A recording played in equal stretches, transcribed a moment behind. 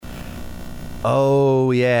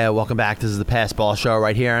Oh, yeah. Welcome back. This is the Pass Ball Show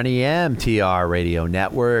right here on EMTR Radio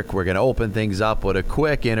Network. We're going to open things up with a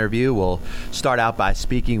quick interview. We'll start out by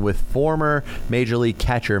speaking with former Major League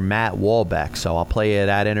catcher Matt Wahlbeck. So I'll play you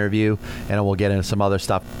that interview, and then we'll get into some other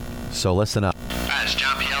stuff. So listen up. Hi, it's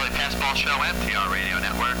John Pielli, Pass Ball Show, MTR Radio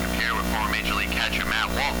Network. I'm here with former Major League catcher Matt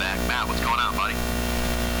Wahlbeck. Matt, what's going on, buddy?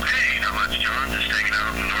 Hey, not much, John. Just hanging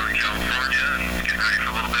out in Northern California and getting ready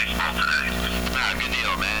for a little baseball today. Good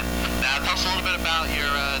deal, man. Now, tell us a little bit about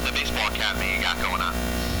your the baseball academy you got going on.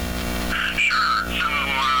 Sure. So,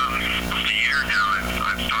 almost a year now,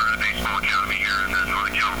 I've started a baseball academy here in the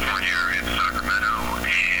Northern California area in Sacramento,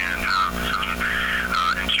 and have some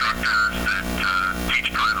instructors that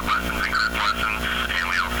teach private lessons and group lessons, and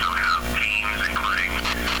we also have teams, including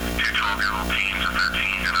two 12-year-old teams of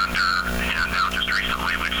 13 and under, and now just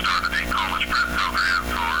recently we've started a college prep program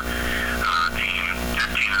for team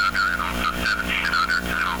 15 and under and also 17 and under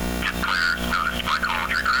to help get players noticed by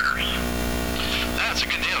college recruiters. That's a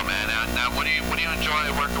good deal, man. Now what do you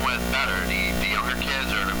enjoy working with better, the younger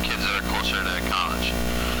kids or the kids that are closer to college?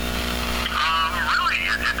 Really,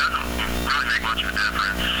 it doesn't really make much of a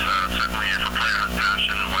difference. Certainly, if a player has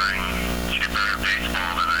passion in learning to get better at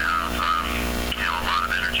baseball, then I have a lot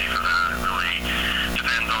of energy for that. It really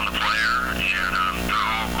depends on the player, and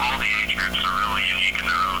all the age groups are really unique in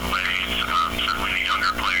their own ways. Certainly, the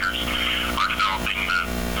younger players are developing the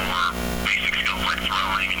more basic skills like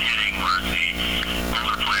throwing and hitting, whereas the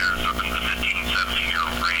older players up in the 15,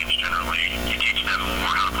 17-year-old range, generally, you teach them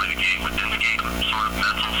more how to play the game within the game, sort of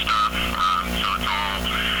mental stuff. So it's all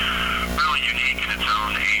really unique in its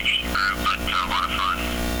own age group, but a lot of fun.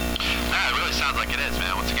 It really sounds like it is,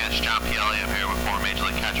 man. Once again, it's John Pielli. I'm here with former Major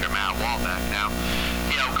League catcher Matt Wahlbeck. Now,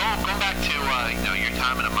 going back to your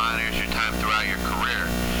time in the minors, your time throughout your career.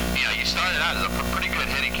 You started out as a pretty good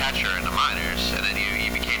hitting catcher in the minors, and then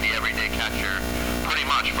you became the everyday catcher pretty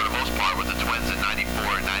much for the most part with the Twins in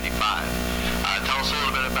 '94 and '95. Tell us a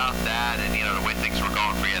little bit about that and the way things were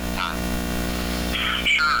going for you at the time.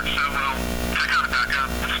 Sure. So, to kind of back up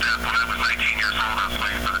a step, when I was 19 years old, I was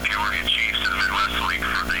playing for the Peoria Chiefs in the Midwest League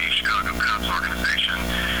for the Chicago Cubs organization.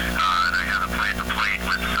 And I had to play at the plate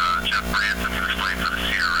with Jeff Branson, who was playing for the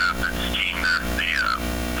Cedar Rapids team, the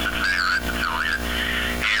Cincinnati Reds affiliate.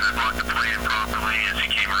 And I blocked the plate improperly as he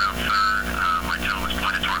came around third. My toe was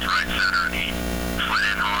pointed towards right center, and he slid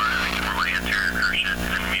in hard, and I tore my anterior cruciate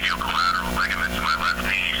and medial collateral ligaments in my left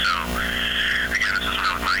knee. So, again, this is when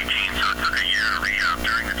I was 19, so it took a year to rehab.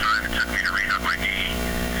 During the time it took me to rehab my knee,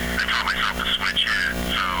 I taught myself to switch hit,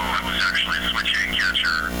 so I was actually a switch hitting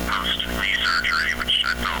catcher post-knee surgery, which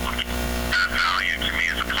I felt would add value to me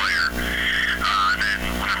as a player. And then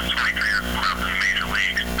when I was 23 years old, I was in the major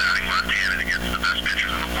leagues, batting left-handed against the best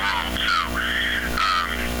pitchers in the world. So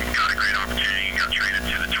got a great opportunity, got traded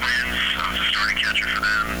to the Twins. I was a starting catcher for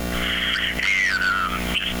them, and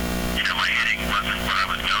my hitting wasn't what I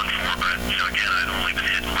was known for, but again, I'd only been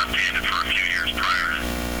hitting left-handed for a few years prior to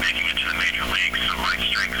making it to the major leagues, so my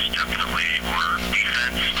strengths definitely were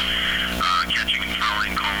defense, catching and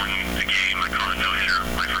throwing, calling the game. I caught a no-hitter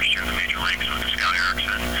my first year in the major leagues with Scott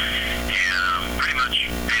Erickson, and pretty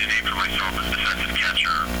much day-to-day for myself as a defensive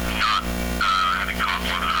catcher, not having caught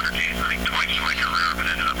more than 100 games, I think twice in my career, but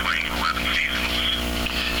ended up playing 11 seasons.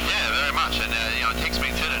 Yeah, very much, and it takes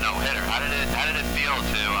me to the no-hitter. How did it feel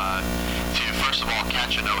to first of all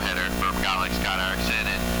catch a no-hitter for a guy like Scott Erickson,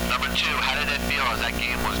 and number two, how did it feel as that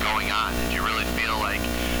game was going on? Did you really feel like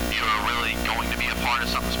you were really going to be a part of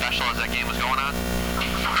something special as that game was going on?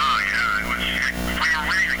 Oh yeah, we were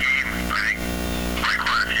winning the game, I think, by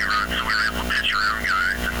quite a few runs, so we were able to pitch around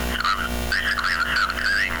guys, and I was basically in the seventh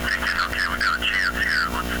inning thinking, okay, we got a chance here,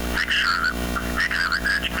 let's make sure that maybe every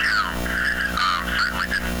pitch can count. Certainly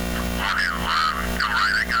didn't want to go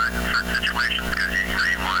right at guys in certain situations, because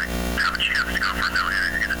you want to have a chance to go for a no-hitter,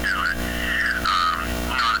 you're going to do it.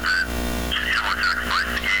 Not that you don't want to sacrifice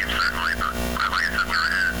the game, certainly, but like I said, we were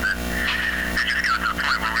ahead, and it just got to the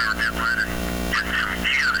point where we were nibbling and getting some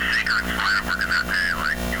key to the sinker and slider working that day,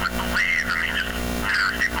 like you wouldn't believe. I mean, just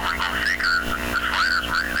nasty bowling ball sinkers, and the sliders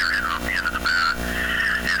were hitting off the end of the bat.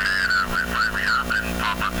 And then when it finally happened,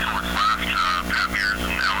 Papa Phillips left, Pat Mears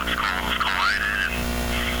and Alex Coles collided,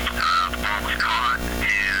 and the ball was caught,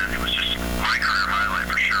 and it was just my career highlight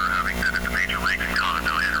for sure. Having been at the major leagues and caught a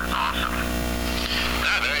no-hitter was awesome.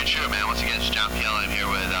 Very true, man. Once again, it's John Pielli. I'm here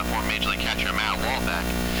with former Major League catcher Matt Wahlbeck.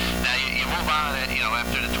 Now, you move on,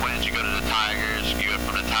 after the Twins, you go to the Tigers, you go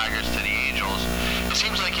from the Tigers to the Angels. It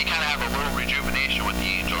seems like you kind of have a little rejuvenation with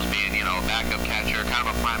the Angels being, a backup catcher, kind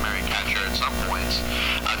of a primary catcher at some points.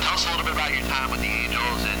 Tell us a little bit about your time with the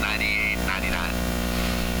Angels in '98, '99.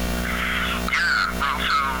 Yeah, well,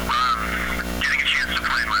 so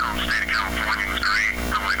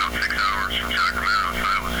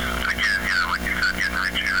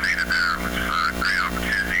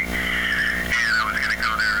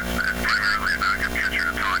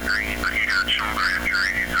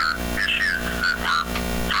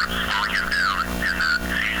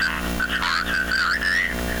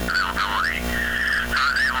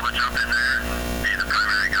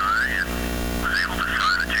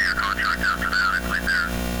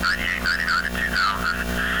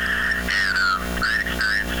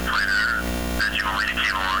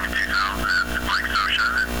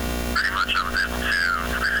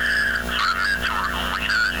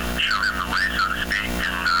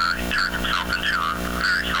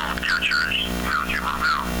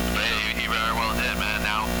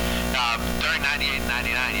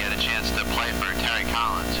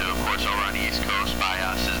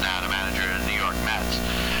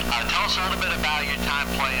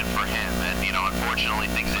plan for him. And, unfortunately,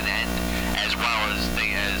 things didn't end as well as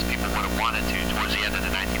people would have wanted to towards the end of the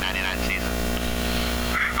 1999 season.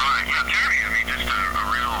 Yeah, Terry, just a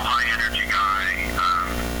real high-energy guy,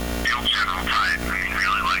 field general type.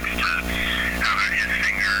 Really likes to have his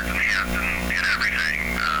fingers and hands in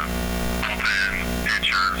everything. Bullpen,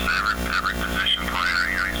 pitchers, every position player.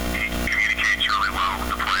 He communicates really well with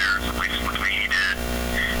the players, at least with me he did.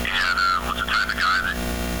 And was the type of guy that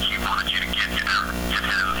he wanted you to get him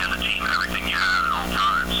and the team everything you had at all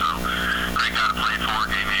times. So, great guy to play for,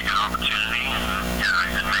 gave me a good opportunity. And I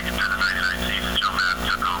didn't make it through the 99 season. Joe Madden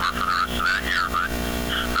took over for the rest of that year, but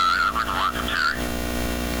I learned a lot from Terry.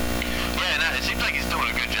 Yeah, and it seems like he's doing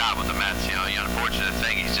a good job with the Mets. The unfortunate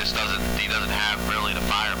thing, he doesn't have really the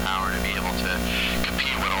firepower to be able to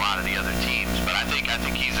compete with a lot of the other teams. But I think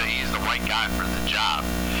he's the right guy for the job.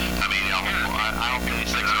 I hope he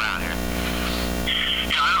sticks around here.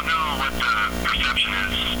 Yeah, I don't know what the perception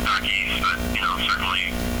is back east, but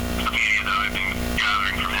certainly the media that I've been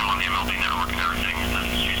gathering from him on the MLB Network and everything is that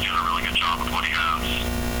he's doing a really good job with what he has.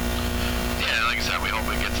 Yeah, like I said, we hope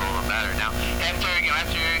it gets a little better. Now, after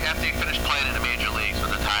you finished playing in the major leagues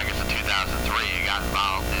with the Tigers in 2003, you got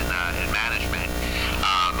involved in management.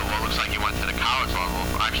 But what looks like you went to the college level.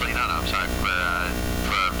 Actually, no, I'm sorry. For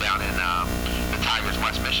down in the Tigers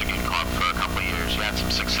West Michigan club for a couple of years. You had some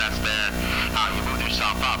success there. You moved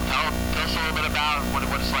yourself up. Tell us a little bit about what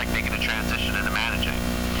it's like making a transition into managing.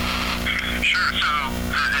 Sure. So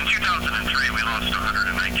in 2003, we lost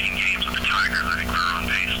 119 games with the Tigers. I think we were on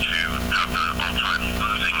pace to have the all-time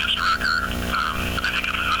losingest record. I think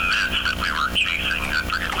it was the Mets that we were chasing. I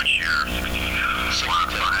forget which year. 65,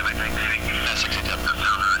 I think. Yeah, 62. That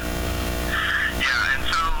sounds right. Yeah, and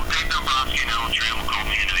so Dave Dombrowski and Alan Trammell called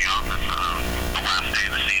me into the office the last day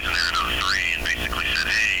of the season there in 03 and basically said,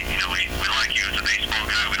 hey, we like you as a baseball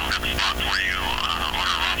guy. We don't have a spot for you on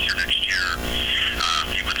our roster next year.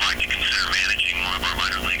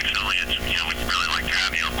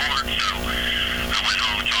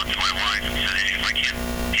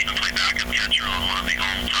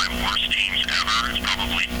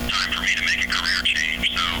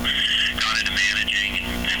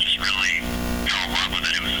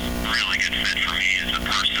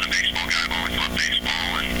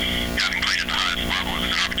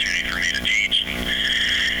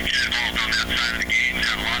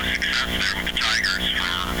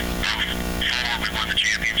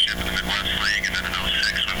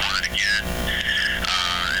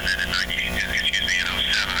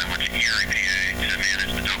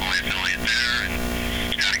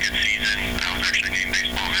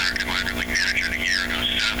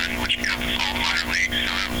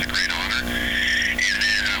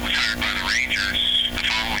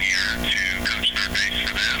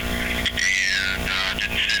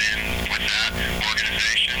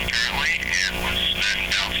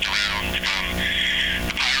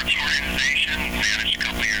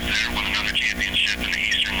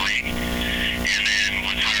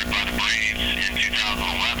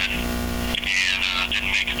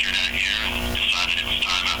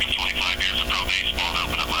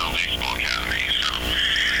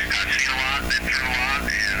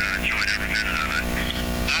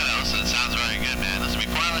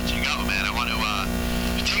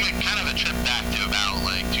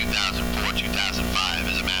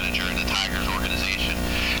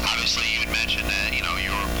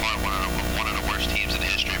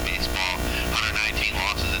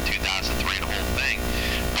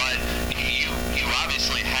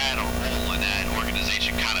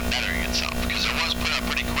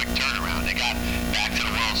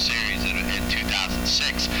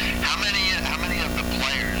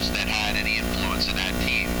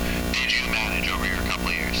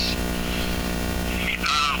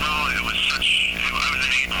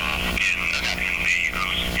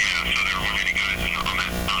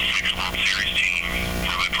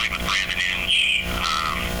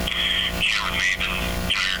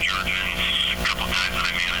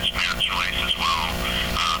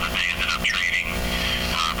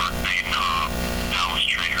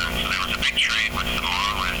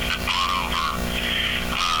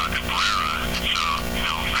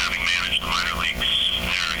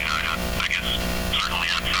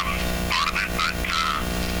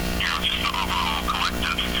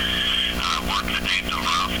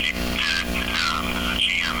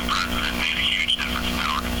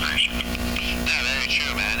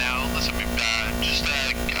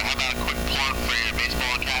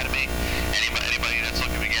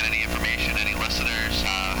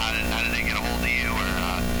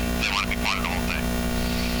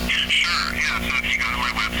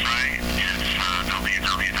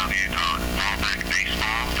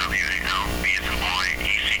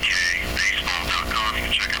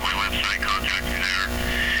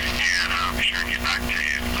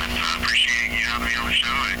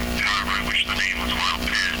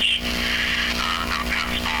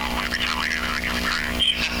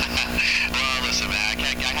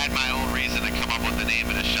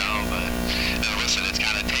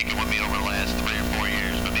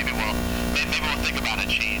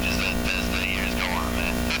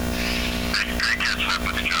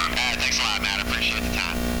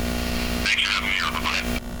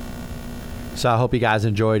 So I hope you guys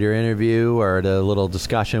enjoyed your interview or the little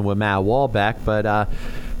discussion with Matt Wahlbeck. But a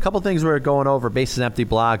couple things we're going over. Bases Empty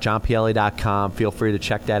blog, johnpielli.com. Feel free to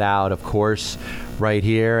check that out, of course, right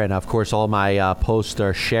here. And, of course, all my posts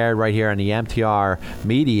are shared right here on the MTR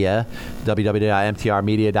Media,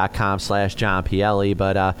 www.mtrmedia.com/johnpielli.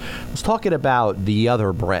 But I was talking about the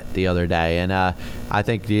other Brett the other day, and I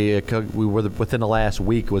think we were within the last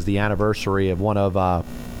week was the anniversary of one of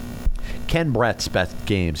Ken Brett's best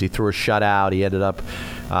games. He threw a shutout. He ended up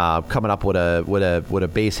coming up with a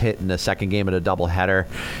base hit in the second game of the doubleheader.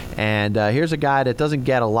 And here's a guy that doesn't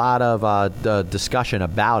get a lot of discussion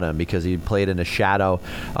about him because he played in the shadow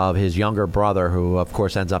of his younger brother, who of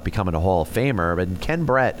course ends up becoming a Hall of Famer. But Ken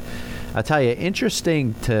Brett, I'll tell you,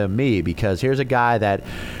 interesting to me because here's a guy that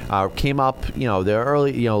came up, the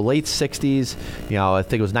early, late 60s. I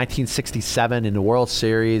think it was 1967 in the World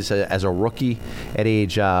Series as a rookie at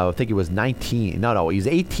age, I think he was 19. No, he was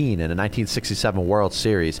 18 in the 1967 World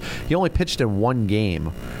Series. He only pitched in one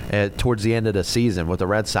game towards the end of the season with the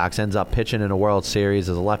Red Sox. Ends up pitching in the World Series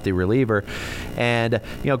as a lefty reliever, and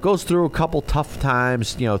goes through a couple tough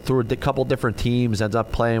times. Through a couple different teams. Ends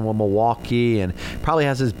up playing with Milwaukee, and probably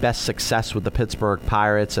has his best success with the Pittsburgh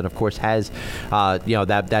Pirates, and of course has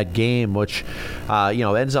that game which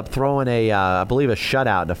ends up throwing I believe a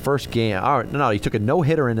shutout in the first game. He took a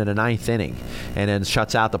no-hitter into the ninth inning and then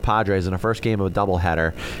shuts out the Padres in the first game of a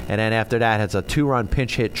doubleheader, and then after that has a 2-run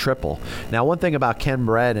pinch hit triple. Now, one thing about Ken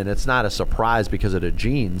Brett, and it's not a surprise because of the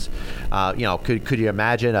genes, could you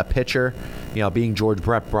imagine a pitcher being George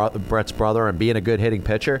Brett's brother and being a good hitting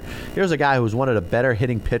pitcher? Here's a guy who was one of the better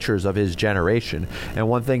hitting pitchers of his generation, and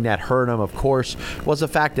one thing that hurt him, of course, was the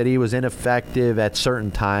fact that he was ineffective at certain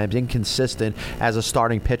times, inconsistent as a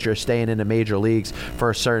starting pitcher, staying in the major leagues for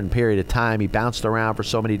a certain period of time. He bounced around for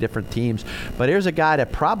so many different teams, but here's a guy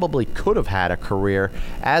that probably could have had a career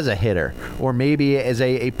as a hitter, or maybe as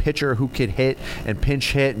a pitcher who could hit and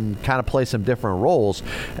pinch hit and kind of play some different roles.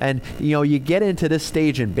 And you get into this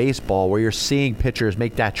stage in baseball where you're seeing pitchers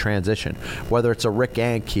make that transition, whether it's a Rick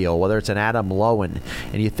Ankiel, whether it's an Adam Lowen,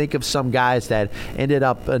 and you think of some guys that ended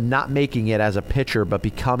up not making it as a pitcher but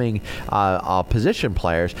becoming position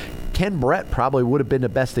players. Ken Brett probably would have been the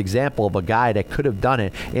best example of a guy that could have done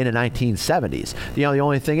it in the 1970s. The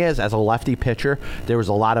only thing is, as a lefty pitcher, there was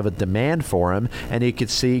a lot of a demand for him, and you could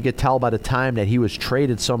tell by the time that he was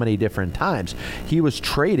traded so many different times. He was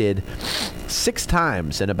traded 6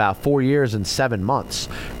 times in about 4 years and 7 months,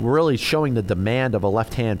 really showing the demand of a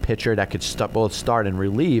left-hand pitcher that could both start and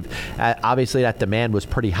relieve. Obviously, that demand was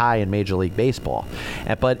pretty high in Major League Baseball.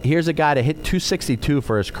 But here's a guy that hit .262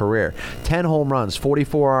 for his career, 10 home runs,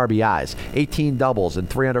 44 RBIs, 18 doubles, and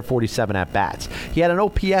 347 at-bats. He had an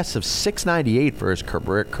OPS of .698 for his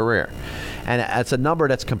career. And that's a number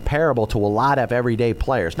that's comparable to a lot of everyday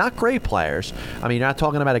players. Not great players. I mean, you're not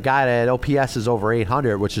talking about a guy that OPS is over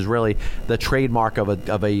 800, which is really the trademark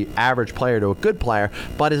of a average player to a good player.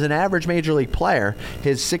 But as an average major league player,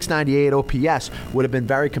 his .698 OPS would have been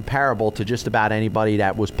very comparable to just about anybody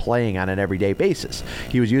that was playing on an everyday basis.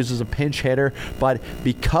 He was used as a pinch hitter, but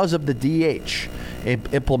because of the DH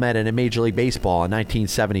implemented in Major League Baseball in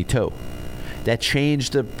 1972, that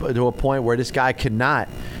changed to a point where this guy could not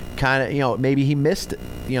maybe he missed,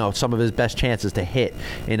 some of his best chances to hit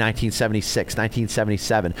in 1976,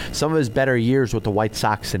 1977, some of his better years with the White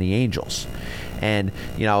Sox and the Angels. And,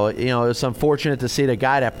 it's unfortunate to see the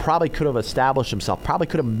guy that probably could have established himself, probably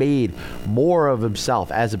could have made more of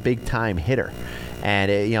himself as a big-time hitter.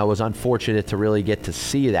 And it was unfortunate to really get to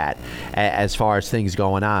see that as far as things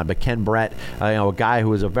going on. But Ken Brett, a guy who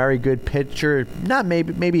was a very good pitcher, not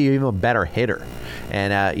maybe even a better hitter,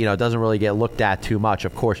 and doesn't really get looked at too much,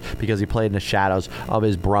 of course, because he played in the shadows of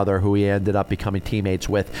his brother, who he ended up becoming teammates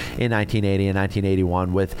with in 1980 and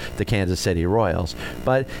 1981 with the Kansas City Royals.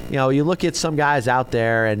 But you look at some guys out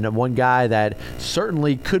there, and one guy that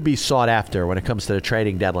certainly could be sought after when it comes to the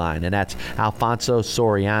trading deadline, and that's Alfonso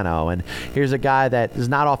Soriano. And here's a guy that is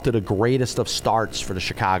not off to the greatest of starts for the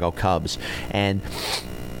Chicago Cubs, and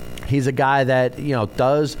he's a guy that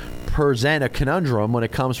does present a conundrum when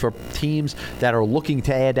it comes for teams that are looking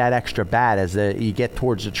to add that extra bat as you get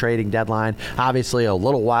towards the trading deadline. Obviously, a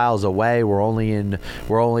little whiles away. We're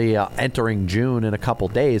only entering June in a couple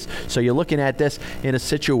days, so you're looking at this in a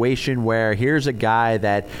situation where here's a guy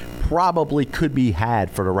that probably could be had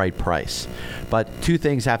for the right price. But two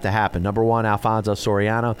things have to happen. Number one, Alfonso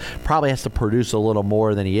Soriano probably has to produce a little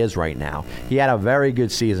more than he is right now. He had a very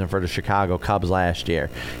good season for the Chicago Cubs last year.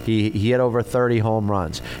 He hit over 30 home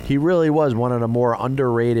runs. He really was one of the more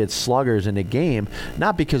underrated sluggers in the game,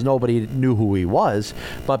 not because nobody knew who he was,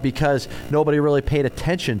 but because nobody really paid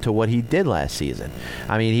attention to what he did last season.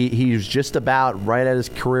 I mean, he was just about right at his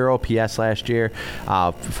career OPS last year.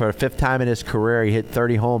 For the fifth time in his career, he hit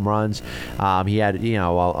 30 home runs. He had,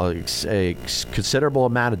 a considerable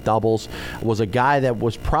amount of doubles. Was a guy that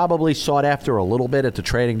was probably sought after a little bit at the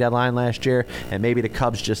trading deadline last year, and maybe the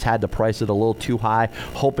Cubs just had to price it a little too high,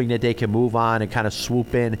 hoping that they can move on and kind of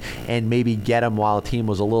swoop in and maybe get him while the team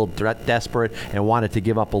was a little desperate and wanted to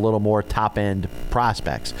give up a little more top-end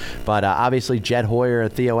prospects. But obviously, Jed Hoyer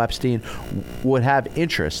and Theo Epstein would have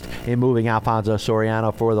interest in moving Alfonso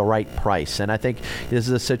Soriano for the right price. And I think this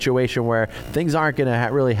is a situation where things aren't going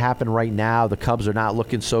to really happen right now. The Cubs are not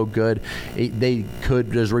looking so good.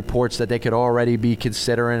 There's reports that they could already be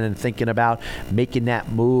considering and thinking about making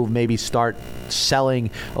that move, maybe start selling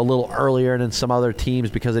a little earlier than some other teams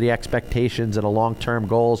because of the expectations and the long-term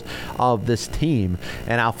goals of this team.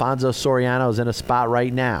 And Alfonso Soriano is in a spot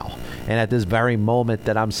right now. And at this very moment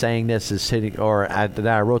that I'm saying this is hitting, that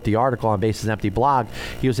I wrote the article on Bases Empty blog,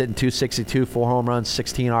 he was hitting 262, 4 home runs,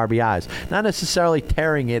 16 RBIs. Not necessarily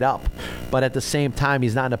tearing it up, but at the same time,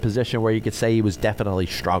 he's not in a position where you could say he was definitely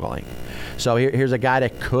struggling. So here's a guy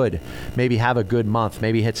that could maybe have a good month,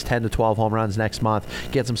 maybe hits 10 to 12 home runs next month,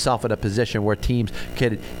 gets himself in a position where teams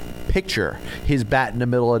could picture his bat in the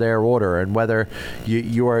middle of their order. And whether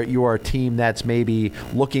you are a team that's maybe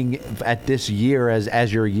looking at this year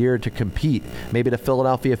as your year to compete, maybe the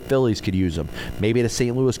Philadelphia Phillies could use him, maybe the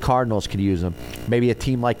St. Louis Cardinals could use him, maybe a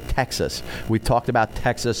team like Texas. We've talked about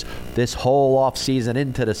Texas this whole offseason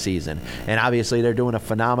into the season, and obviously they're doing a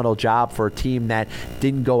phenomenal job for a team that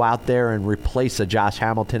didn't go out there and replace a Josh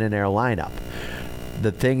Hamilton in their lineup.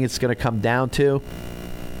 The thing it's going to come down to,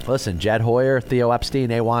 listen, Jed Hoyer, Theo Epstein,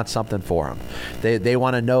 they want something for him. They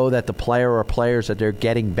want to know that the player or players that they're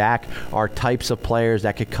getting back are types of players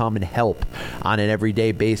that could come and help on an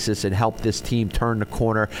everyday basis and help this team turn the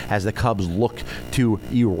corner as the Cubs look to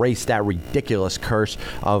erase that ridiculous curse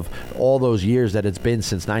of all those years that it's been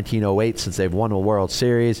since 1908, since they've won a World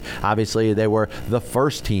Series. Obviously, they were the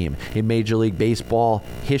first team in Major League Baseball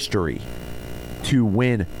history to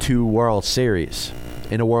win 2 World Series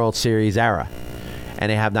in a World Series era. And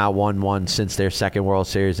they have not won one since their second World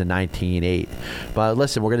Series in 1908. But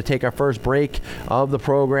listen, we're going to take our first break of the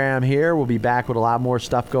program here. We'll be back with a lot more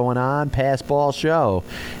stuff going on. Pass Ball Show,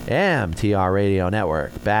 MTR Radio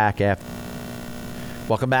Network. Back after.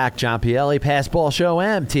 Welcome back, John Pielli, Pass Ball Show,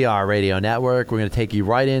 MTR Radio Network. We're going to take you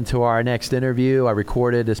right into our next interview. I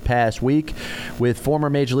recorded this past week with former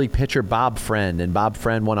Major League pitcher Bob Friend. And Bob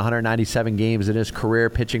Friend won 197 games in his career,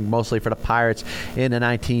 pitching mostly for the Pirates in the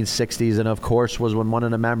 1960s. And, of course, was one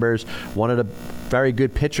of the members, one of the very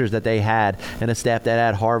good pitchers that they had, and a staff that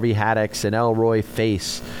had Harvey Haddix and Elroy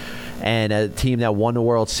Face, and a team that won the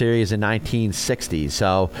World Series in 1960.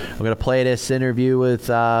 So I'm going to play this interview with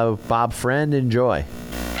Bob Friend. Enjoy.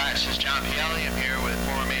 Hi, this is John Pielli. I'm here with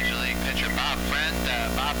former Major League pitcher Bob Friend.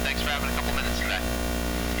 Bob, thanks for having a couple minutes today.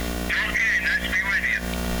 Okay, nice to be with you.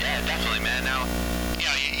 Yeah, definitely, man. Now,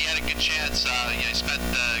 you had a good chance. You spent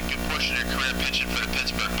a good portion of your career pitching for the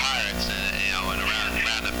Pittsburgh Pirates, and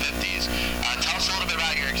around the 50s. Tell us a little bit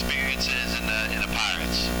about your experiences in the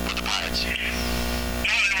Pirates, with the Pirates.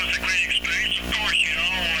 Well, it was a great experience. Of course,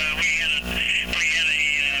 we had a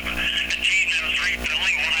team that was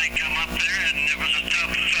rebuilding when I come up there, and it was a tough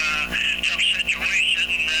situation.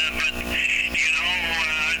 But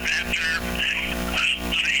after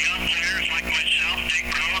young players like myself, Dick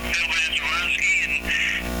Crow, Bill Vasilevsky, and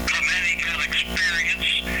Clemente got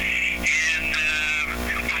experience, and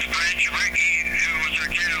with Brad Schrecki, who was our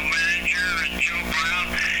general manager, and Joe Brown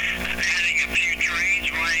heading a few trades,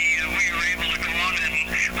 we were able to go on and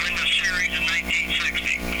win the series in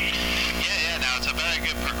 1960. Yeah. Now it's a very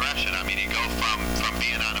good progression. I mean, you go from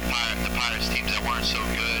being on the Pirates teams that weren't so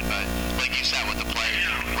good, but like you said, with the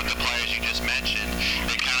players you just mentioned,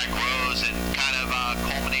 it kind of grows and kind of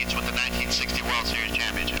culminates with the 1960 World Series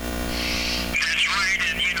championship. That's right,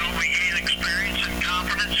 and we gained experience and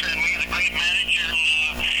confidence, and we had a great manager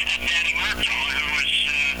in Danny Murtaugh, who was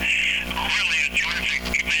really a terrific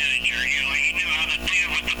manager. He knew how to deal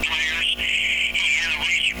with the players. He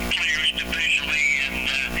analyzed players individually,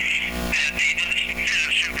 and he did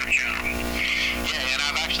a super job. Yeah, and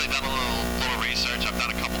I've actually done a little research. I've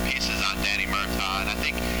done a couple pieces on Danny Murtaugh, and I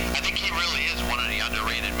think he really is one of the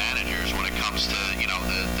underrated managers when it comes to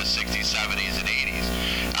the 60s, 70s, and 80s.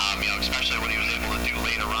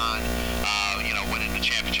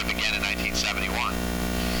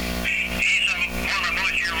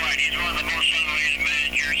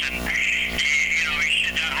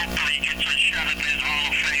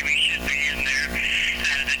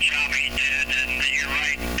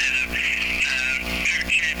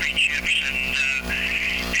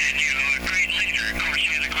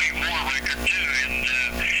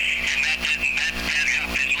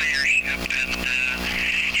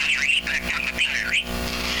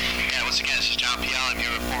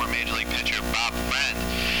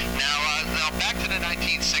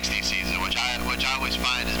 1960 season, which I always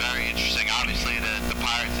find is very interesting. Obviously, the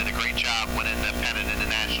Pirates did a great job winning the pennant in the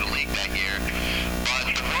National League that year, but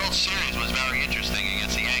the World Series was very interesting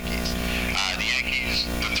against the Yankees. The Yankees,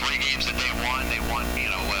 the 3 games that they won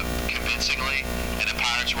convincingly, and the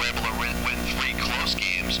Pirates were able to win 3 close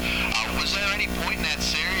games. Was there any point in that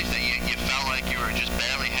series that you felt like you were just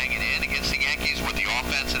barely hanging in against the Yankees with the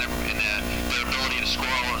offense and their ability to score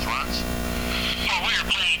all those runs? Well, we were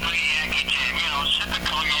playing a great Yankee team.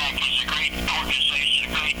 Typical Yankees, a great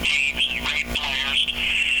organization, great teams, and great players.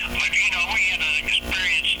 But, we had an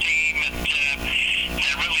experienced team that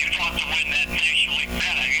really fought to win that National League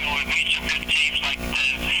pennant. We beat some good teams like the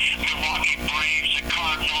Milwaukee Braves, the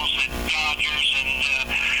Cardinals, the Dodgers, and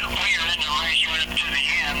we were in the race right up to the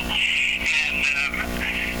end. And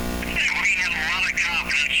we had a lot of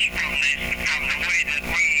confidence from the way that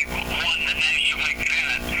we won the National League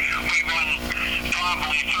pennant. We won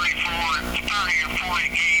probably 30 or 40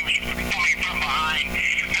 games coming from behind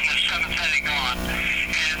in the 7th inning on,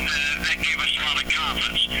 and that gave us a lot of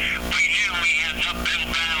confidence. We knew we had an uphill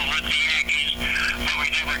battle with the Yankees, but we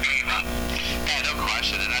never gave up. Yeah, no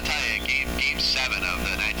question. And I tell you, Game 7 of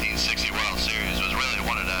the 1960 World Series was really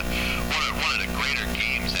one of the greater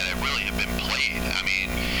games that really have been played. I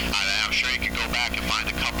mean, I'm sure you could go back and find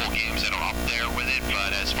a couple games that are up there with it,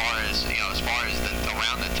 but as far as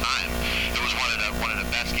around the time, it was one of the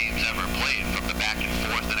best games ever played, from the back and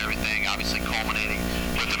forth and everything, obviously culminating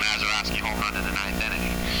with the Mazeroski home run in the 9th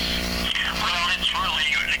inning. Well,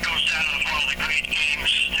 it goes down as one of the great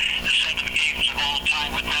games, the 7 games of all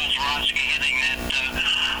time, with Mazeroski hitting that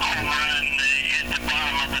home run at the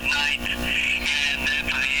bottom of the 9th, and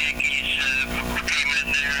for the Yankees, came in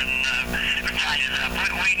there and tied it up.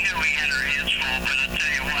 We knew we had our hands full, but I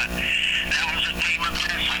tell you what, that was a team of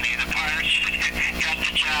destiny. The Pirates got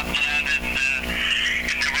the job done, and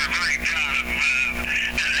we're very proud of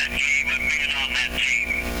that game and being on that team.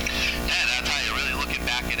 Yeah, and I'll tell you, really looking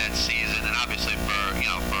back at that season, and obviously for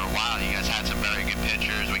a while, you guys had some very good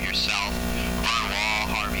pitchers with yourself, Vern Wall,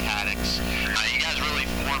 Harvey Haddix. You guys really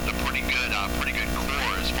formed a pretty good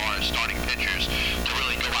core as far as starting pitchers to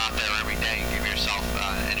really go out there every day and give yourself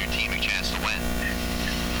and your team a chance to win.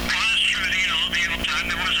 Well, that's true. The old time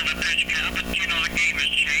there wasn't a pitch count, but the game has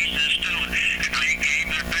changed. It's still a great game.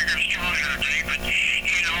 They're bigger and stronger today, but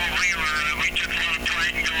we took a lot of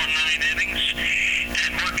pride in going 9 innings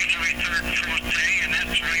and working every 3rd and 4th day, and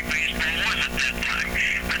that's the way baseball was at that time.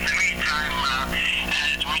 But in the meantime,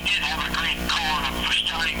 we did have a great core of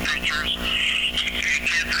starting pitchers. You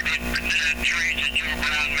can't forget trades that Joe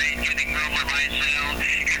Brown made, getting Wilmer Mizell,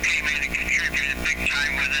 who came in and contributed big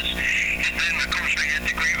time with us. And then, of course, we had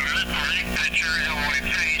the great relief pitcher, Elroy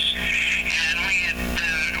Face. And we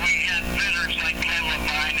had veterans like Glenn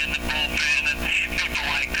Levine in the bullpen and people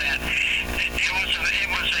like that. It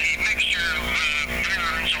was a mixture of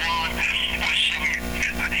veterans along with some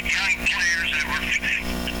young players that were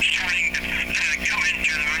starting to come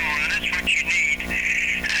into their own. And that's what you need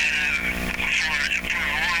for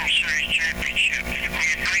a World Series championship. We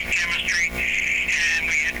had great chemistry and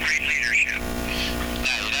we had great leadership.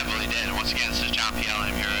 Yeah, you definitely did. And once again, this is John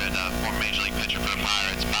Pielli. I'm here at former Major League pitcher for the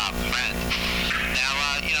Pirates, Bob Friend. Now,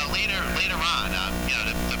 later on,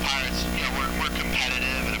 the Pirates, were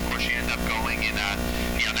competitive, and of course you end up going in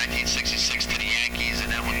 1966 to the Yankees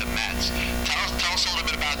and then with the Mets. Tell us a little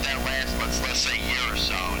bit about that last, let's say, year or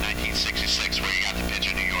so, 1966, where you got to pitch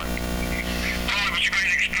in New York. Well, it was a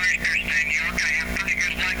great experience in New York. I had pretty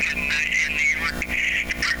good luck in New York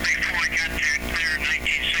before I got there in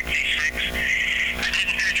 1966. I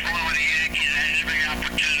didn't pitch well with the Yankees. I had every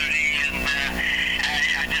opportunity, and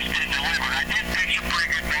I just didn't deliver. I did pitch a pretty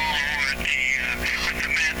good ball with the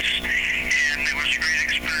Mets, and it was a great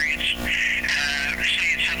experience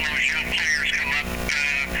seeing some of those young players come up.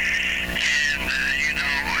 And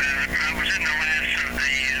I was in the last of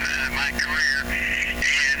my career,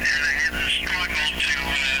 and I had to struggle to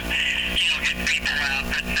get people out,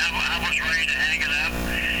 but I was ready to hang it up,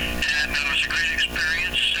 and it was a great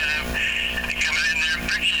experience coming in there and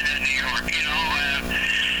pitching in New York.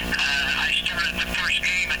 I started the first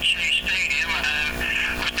game at Shea Stadium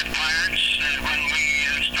with the Pirates when we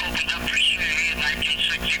opened up for Shea in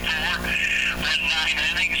 1964. Went 9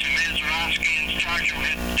 innings, and Mazeroski and Stargell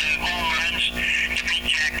hit home runs to beat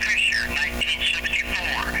Jack Fisher in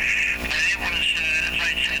 1964. But it was, as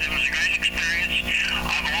I said, it was a great experience.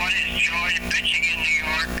 I've always enjoyed pitching in New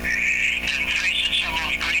York and facing some of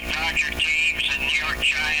those great Dodger teams and New York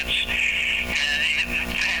Giants.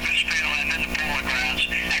 Evansville and in the Polo Grounds.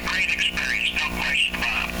 A great experience, no question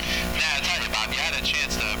about it. Yeah, I tell you, Bob, you had a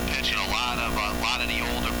chance to pitch in a lot of the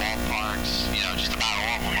older ballparks. Just about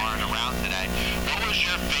all of them aren't around today. What was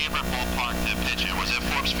your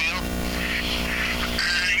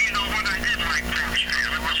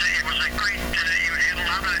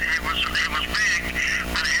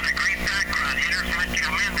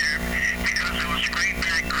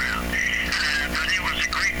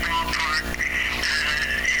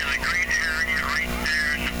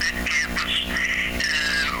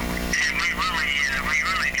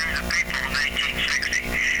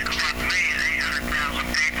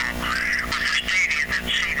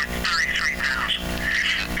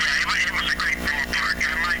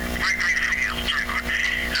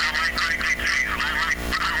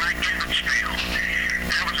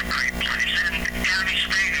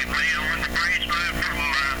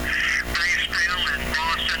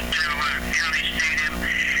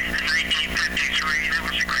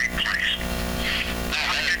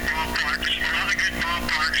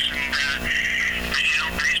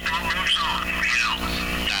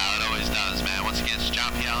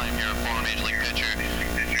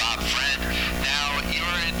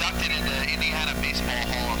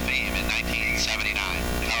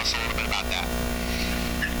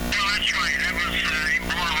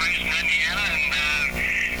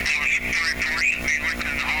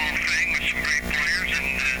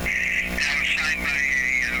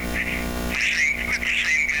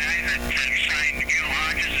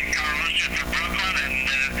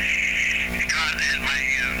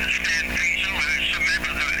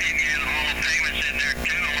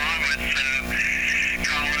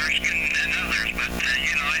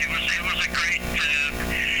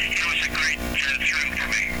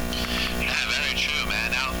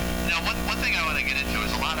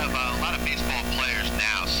a lot of baseball players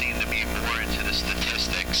now seem to be more into the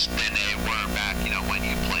statistics than they were back, when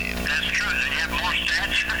you played. That's true. They have more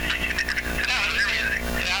stats.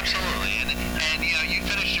 Absolutely. And you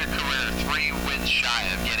finished your career 3 wins shy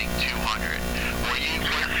of getting 200. Were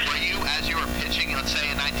you as you were pitching, let's say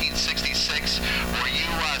in 1966, were you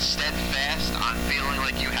steadfast on feeling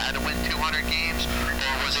like you had to win 200 games, or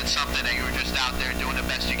was it something that you were just out there doing the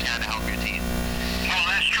best you can to help your team? Well,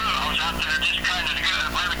 that's true. I was out there just trying to get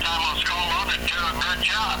every time I was called on to do a good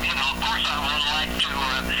job. Of course I would like to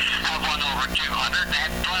have won over 200 and had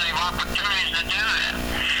plenty of opportunities to do that.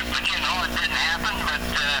 But, it didn't happen, but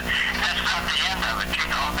that's not the end of it,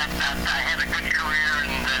 I had a good career,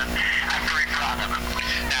 and I'm very proud of it.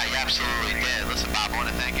 No, you absolutely did. Listen, Bob, I want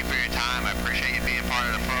to thank you for your time. I appreciate you being part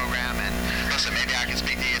of the program, and listen, maybe I can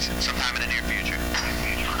speak to you sometime in the near future.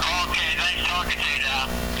 Okay, nice talking to you, Don.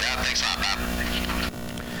 Yeah, thanks a lot, Bob.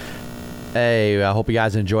 Hey, I hope you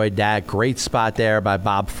guys enjoyed that. Great spot there by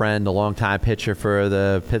Bob Friend, a longtime pitcher for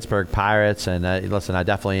the Pittsburgh Pirates. And listen, I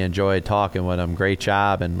definitely enjoyed talking with him. Great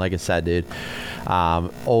job. And like I said, dude,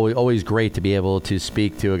 always great to be able to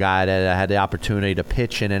speak to a guy that had the opportunity to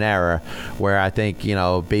pitch in an era where I think,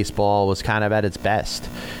 baseball was kind of at its best.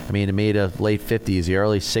 I mean, to me, the late 50s, the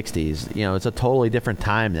early 60s, it's a totally different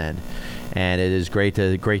time then. And it is great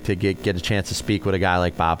to get a chance to speak with a guy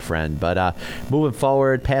like Bob Friend. But moving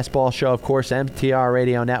forward, Passball Show, of course, MTR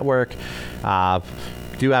Radio Network.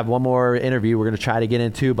 Do have one more interview we're going to try to get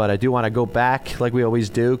into, but I do want to go back like we always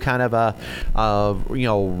do, kind of a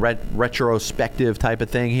retrospective type of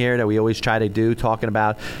thing here that we always try to do, talking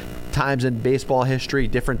about times in baseball history,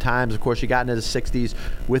 different times. Of course, you got into the 60s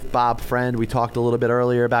with Bob Friend. We talked a little bit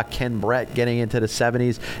earlier about Ken Brett getting into the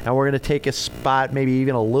 70s, and we're going to take a spot maybe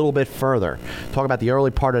even a little bit further. Talk about the early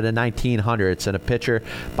part of the 1900s and a pitcher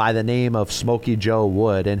by the name of Smokey Joe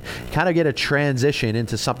Wood, and kind of get a transition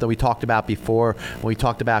into something we talked about before when we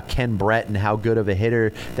talked about Ken Brett and how good of a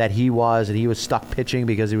hitter that he was, and he was stuck pitching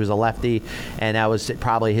because he was a lefty, and that was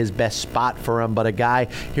probably his best spot for him. But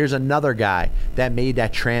here's another guy that made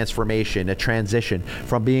that transformation, a transition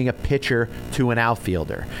from being a pitcher to an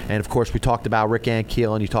outfielder. And of course, we talked about Rick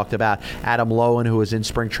Ankiel, and you talked about Adam Loewen, who was in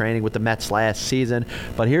spring training with the Mets last season.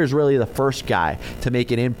 But here's really the first guy to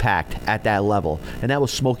make an impact at that level, and that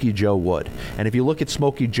was Smokey Joe Wood. And if you look at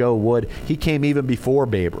Smokey Joe Wood, he came even before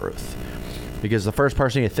Babe Ruth, because the first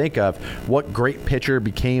person you think of, what great pitcher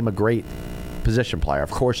became a great position player?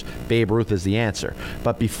 Of course, Babe Ruth is the answer.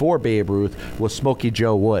 But before Babe Ruth was Smokey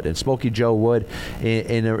Joe Wood. And Smokey Joe Wood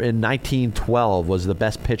in 1912 was the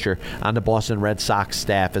best pitcher on the Boston Red Sox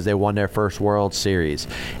staff as they won their first World Series.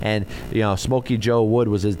 And, Smokey Joe Wood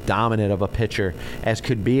was as dominant of a pitcher as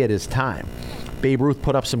could be at his time. Babe Ruth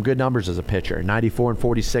put up some good numbers as a pitcher. 94 and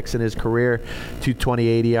 46 in his career,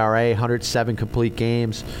 2.28 ERA, 107 complete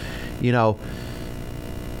games.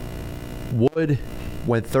 Wood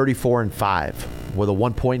went 34 and 5 with a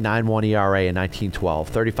 1.91 ERA in 1912,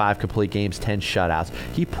 35 complete games, 10 shutouts.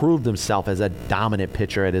 He proved himself as a dominant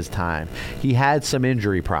pitcher at his time. He had some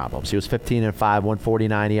injury problems. He was 15 and 5,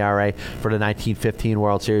 1.49 ERA for the 1915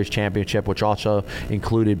 World Series championship, which also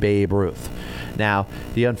included Babe Ruth. Now,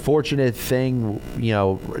 the unfortunate thing,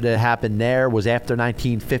 that happened there was after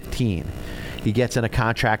 1915. He gets in a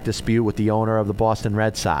contract dispute with the owner of the Boston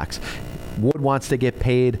Red Sox. Wood wants to get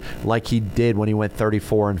paid like he did when he went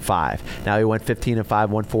 34 and 5. Now he went 15 and 5,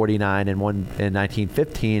 149 and 1 in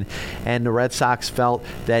 1915, and the Red Sox felt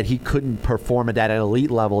that he couldn't perform at that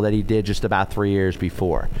elite level that he did just about 3 years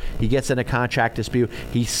before. He gets in a contract dispute.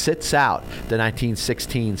 He sits out the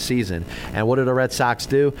 1916 season, and what do the Red Sox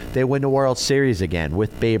do? They win the World Series again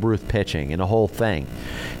with Babe Ruth pitching and the whole thing.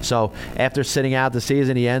 So after sitting out the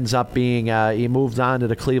season, he ends up being he moves on to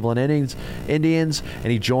the Cleveland Indians,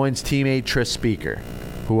 and he joins teammate Tris Speaker,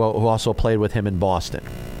 who also played with him in Boston.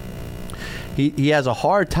 He has a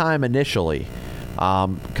hard time initially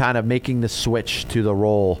kind of making the switch to the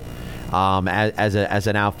role as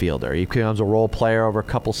an outfielder. He becomes a role player over a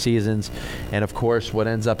couple seasons, and of course, what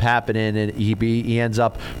ends up happening, and he ends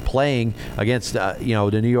up playing against the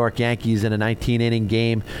New York Yankees in a 19-inning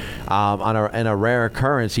game. In a rare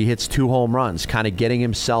occurrence, he hits 2 home runs, kind of getting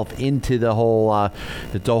himself into the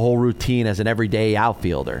whole routine as an everyday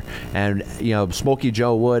outfielder. And Smokey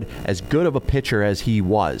Joe Wood, as good of a pitcher as he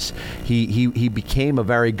was, he became a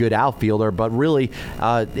very good outfielder, but really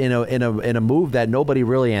in a move that nobody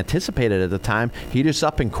really anticipated anticipated at the time, he just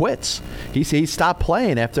up and quits. He stopped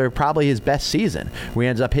playing after probably his best season, where he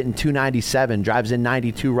ends up hitting 297, drives in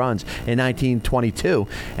 92 runs in 1922,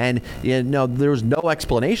 and there was no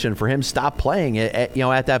explanation for him stop playing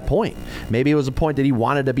at that point. Maybe it was a point that he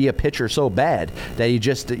wanted to be a pitcher so bad that he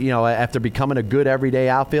just after becoming a good everyday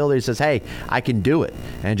outfielder, he says, "Hey, I can do it,"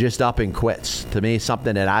 and just up and quits. To me,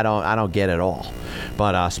 something that I don't get at all.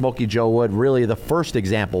 But Smokey Joe Wood, really the first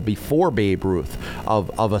example before Babe Ruth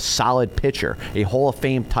of a solid pitcher, a Hall of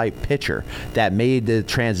Fame type pitcher that made the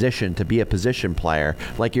transition to be a position player,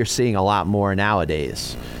 like you're seeing a lot more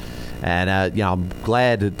nowadays. And I'm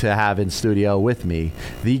glad to have in studio with me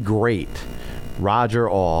the great Roger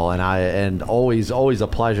All, and always a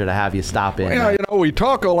pleasure to have you stop in. Yeah, we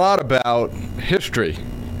talk a lot about history.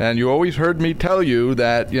 And you always heard me tell you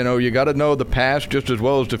that, you got to know the past just as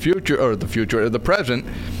well as the present.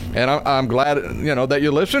 And I'm glad, that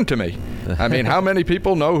you listened to me. I mean, how many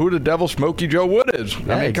people know who the devil Smokey Joe Wood is?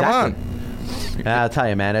 Yeah, I mean, exactly. Come on. I'll tell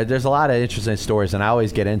you, man, there's a lot of interesting stories, and I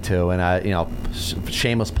always get into, and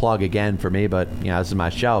shameless plug again for me, but this is my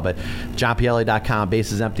show. But JohnPielli.com,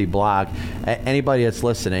 Bases Empty blog. Anybody that's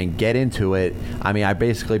listening, get into it. I mean, I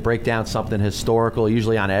basically break down something historical,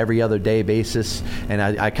 usually on an every other day basis, and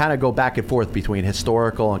I kind of go back and forth between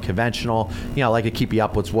historical and conventional. I like to keep you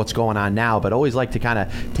up with what's going on now, but always like to kind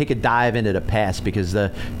of take a dive into the past, because the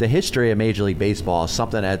history of Major League Baseball is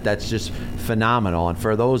something that's just phenomenal. And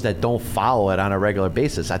for those that don't follow it on a regular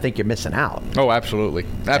basis, I think you're missing out. Oh, absolutely.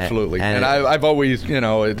 And I've always,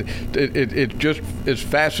 it just is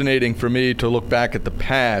fascinating for me to look back at the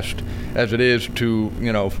past as it is to,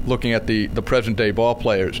 looking at the present day ball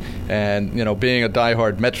players. And, being a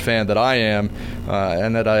diehard Mets fan that I am,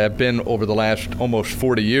 and that I have been over the last almost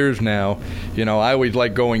 40 years now, I always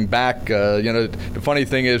like going back. The funny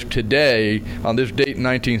thing is, today, on this date in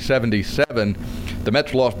 1977, the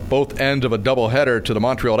Mets lost both ends of a doubleheader to the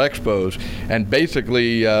Montreal Expos, and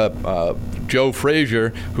basically Joe Frazier,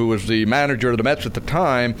 who was the manager of the Mets at the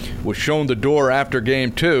time, was shown the door after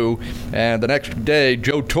Game 2, and the next day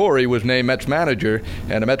Joe Torre was named Mets manager,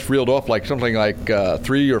 and the Mets reeled off something like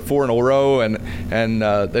 3 or 4 in a row, and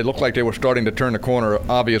they looked like they were starting to turn the corner.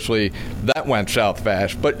 Obviously, that went south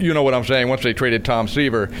fast, but you know what I'm saying. Once they traded Tom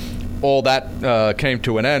Seaver, all that came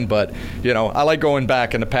to an end. But, I like going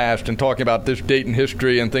back in the past and talking about this date in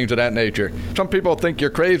history and things of that nature. Some people think you're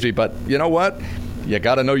crazy, but you know what? You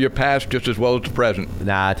got to know your past just as well as the present.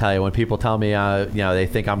 Nah, I tell you, when people tell me, they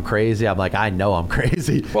think I'm crazy, I'm like, I know I'm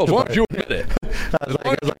crazy. Well, as long as you admit it.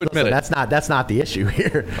 That's not the issue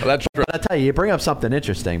here. Well, that's true. But I tell you bring up something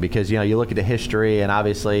interesting, because you look at the history, and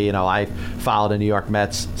obviously I followed the New York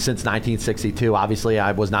Mets since 1962. Obviously,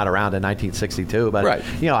 I was not around in 1962, but right.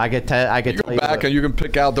 I get you go back and you can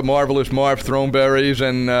pick out the marvelous Marv Throneberrys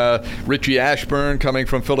and Richie Ashburn coming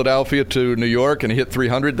from Philadelphia to New York, and he hit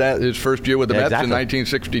 300 his first year with the Mets in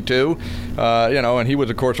 1962. And he was,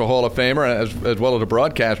 of course, a Hall of Famer as well as a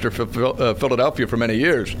broadcaster for Philadelphia for many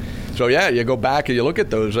years. So, yeah, you go back and you look at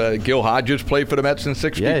those. Gil Hodges played for the Mets in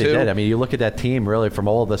 62. Yeah, he did. I mean, you look at that team, really, from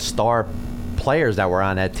all the star players that were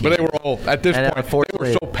on that team. But they were all, at this point, they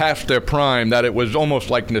were so past their prime that it was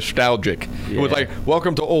almost like nostalgic. Yeah. It was like,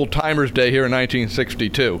 welcome to Old Timers Day here in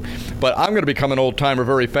 1962. But I'm going to become an old timer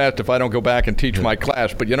very fast if I don't go back and teach my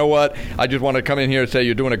class. But you know what? I just want to come in here and say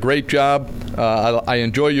you're doing a great job. I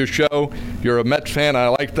enjoy your show. You're a Mets fan. I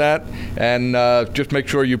like that. And just make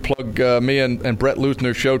sure you plug me and Brett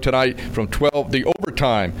Luthner's show tonight from 12, the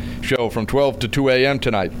overtime show from 12 to 2 a.m.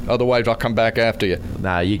 tonight. Otherwise, I'll come back after you.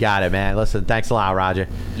 Nah, you got it, man. Listen, thanks a lot, Roger.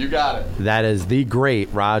 You got it. That is the great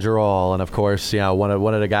Roger All, and of course, one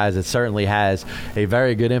of the guys that certainly has a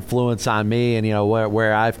very good influence on me, and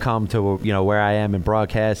where I've come to, where I am in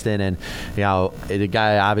broadcasting, and the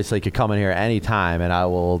guy obviously could come in here anytime, and I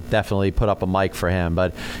will definitely put up a mic for him.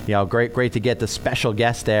 But great to get the special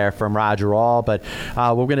guest there from Roger All. But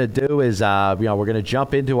what we're gonna do is we're gonna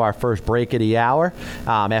jump into our first break of the hour.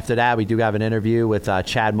 After that, we do have an interview with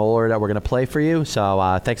Chad Moeller that we're gonna play for you.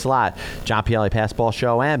 So thanks a lot. John Pielli Passball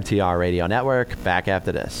Show, MTR Radio Network. Back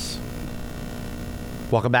after this.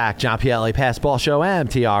 Welcome back. John Pielli, Passball Show,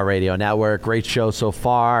 MTR Radio Network. Great show so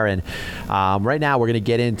far. And right now we're going to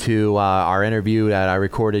get into our interview that I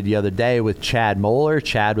recorded the other day with Chad Moeller.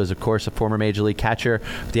 Chad was, of course, a former Major League catcher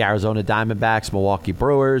with the Arizona Diamondbacks, Milwaukee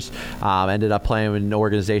Brewers. Ended up playing in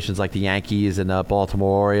organizations like the Yankees and the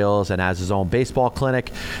Baltimore Orioles, and has his own baseball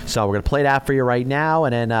clinic. So we're going to play that for you right now.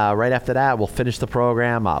 And then right after that, we'll finish the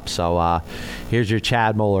program up. So here's your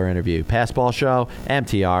Chad Moeller interview. Passball Show,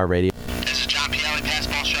 MTR Radio. This is John Pielli,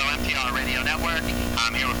 Passball Show, MTR Radio Network.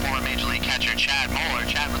 I'm here with former Major League catcher Chad Moeller.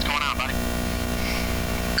 Chad, what's going on, buddy?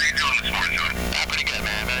 How you doing this morning, John? Pretty good,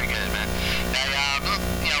 man. Very good, man.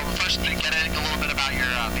 just to get a little bit about your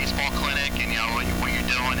baseball clinic and what you're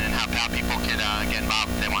doing and how people can get involved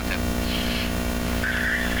if they want to.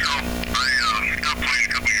 So I stopped playing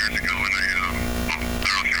a couple years ago, and I don't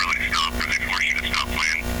really stop, really forced you to stop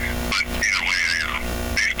playing. But either way,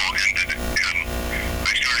 baseball ended, and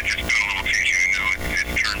I started just doing a little teaching, and now it's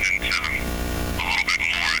turned into a little bit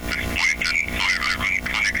more at this point. And so I run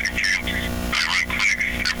clinics and camps. I run clinics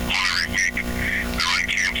every week. I run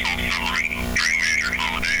camps all summer and during major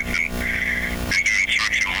holidays, and do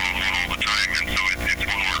instruction all the time. And so it's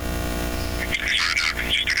one more. I started out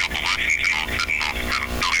just a couple lessons, and all of a sudden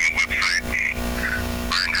building a website and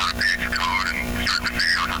learning how to page code and starting to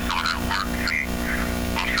figure out how some of that works. And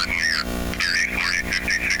all of a sudden you got 30, 40,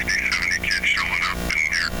 50, 60, 70 kids showing up, and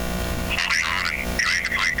you're holding on and trying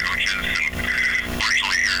to find coaches. And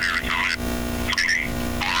fortunately here in Arizona, finding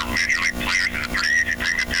more major league players is a pretty easy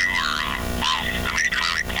thing to do, or at least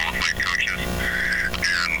highly qualified coaches.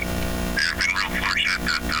 And I've been real fortunate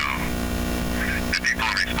that people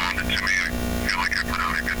have responded to me. I feel like I put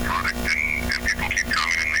out a good product, and people keep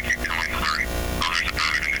coming and they keep telling others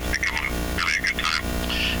about it, and it's become really a good time.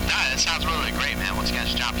 That sounds really great, man. Once again,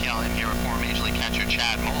 it's John PLM here with former Major League catcher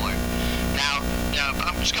Chad Moeller. Now,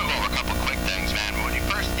 I'm just going to go over a couple quick things, man. When you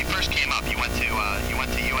first came up, you went to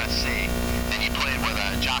USC, then you played with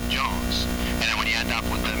Jock Jones, and then when you end up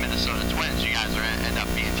with the Minnesota Twins, you guys end up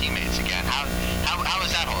being teammates again. How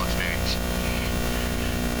was that whole experience?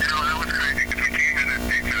 That was crazy because we came in at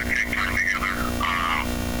the exact same time together,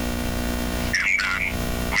 and then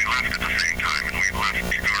we left at the same time, and we left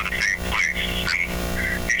to go to the same place, and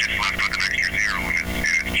he just left with an extra zero in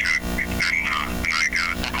his check, and I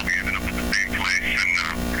got, but we ended up at the same place, and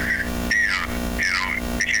he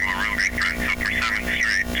became a real good friend. So for 7 or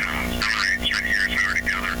 8 straight years we were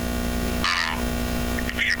together.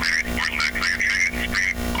 Maybe it's more than that because I got traded in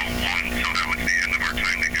spring of 01, so that was the end of our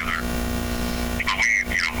time together. But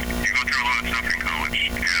you go through a lot of stuff in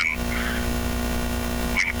college, and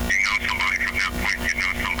when you know somebody from that point, you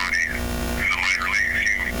know somebody in the minor leagues,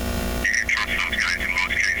 you can trust those guys in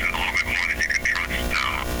most cases a little bit more than you can trust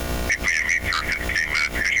people you meet through 15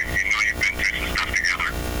 minutes because you know you've been through some stuff together.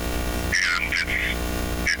 And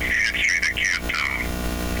it's history that can't,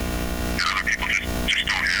 that other people just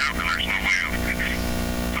don't have, and there's no way of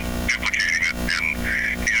duplicating it. And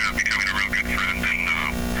he ended up becoming a real good friend, and I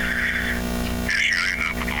ended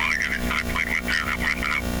up with a lot of guys that I played with there that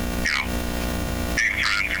ended up, being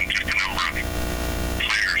friends, and just the number of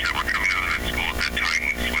players that were coming out of that school at that time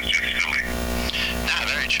was just silly. Nah,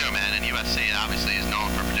 very true, man. And USC obviously is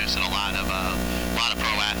known for producing a lot of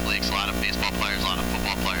pro athletes, a lot of baseball players, a lot of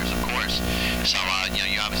football players, of course. So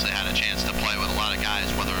you obviously had a chance to play with a lot of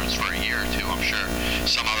guys, whether it was for a year or two. I'm sure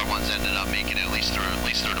some other ones ended up making it at least through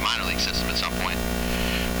the minor league system at some point.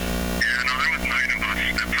 Yeah, no, there was 9 of us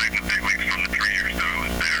that played in the big leagues from the 3 years that I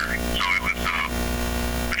was there. So it was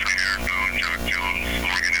between Aaron Boone, Jock Jones,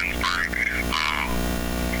 Morgan Ensberg,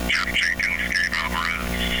 Jeff Jenkins, Gabe Alvarez,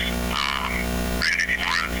 Randy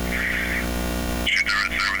Flores.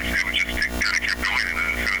 It was just, it kind of kept going, and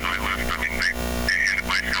then as soon as I left, I mean, they handed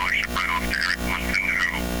my scholarship right off to Eric Munson,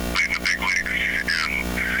 who played in the big leagues, and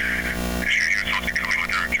he was supposed to come in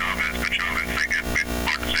with Eric Chavez, but Chavez,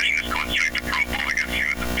 our decision is going straight to pro ball. I guess he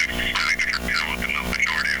was a slightly different talent than the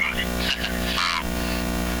majority of us.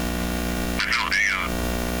 So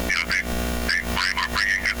they worry about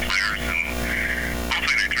bringing good players, and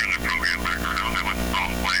hopefully they turn the program back around. I went to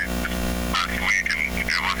Palm Play last week, and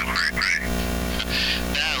it wasn't very pretty.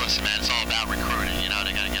 Yeah, listen, man, it's all about recruiting.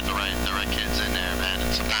 They got to get the right kids in there, man.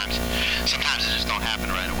 And sometimes it just don't happen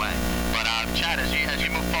right away. But Chad, as you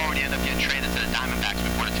move forward, you end up getting traded to the Diamondbacks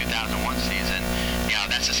before the 2001 season.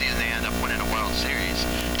 That's the season they end up winning a World Series.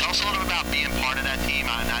 Tell us a little bit about being part of that team.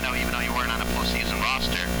 I know even though you weren't on a postseason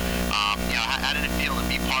roster, how did it feel to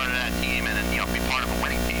be part of that team and then be part of a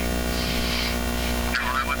winning team?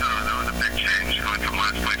 That was a big change. Going from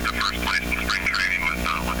last place to first place in spring training was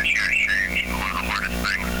a huge change. One of the hardest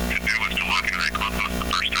things to do was to walk into that clubhouse the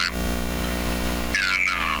first time. And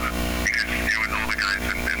because it was all the guys,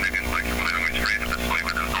 and they didn't like it when I always phrased it this way,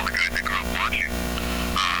 but it was all the guys that grew up watching.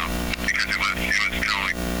 Because it was kind of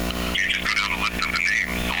like, you just go down the list of the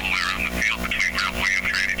names all the way around the field between Ralph Williams,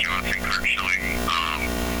 Randy Johnson,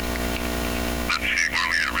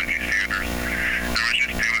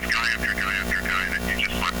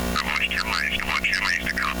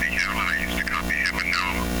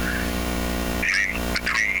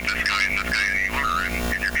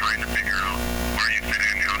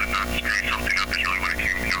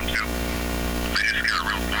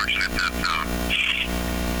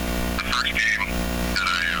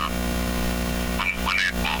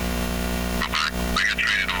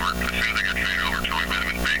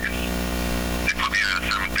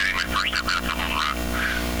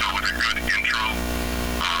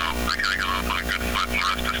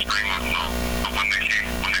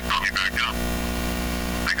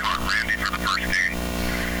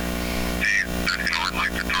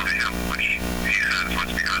 this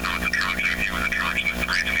was because I was a Trojan and he was a Trojan. That's the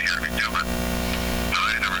reason he had me do it.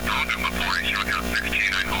 I had never told him before. He struck out 16.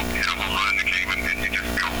 I hope he had a home run in the game, and you just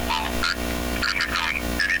go, well, that couldn't have gone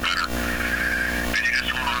any better. And you just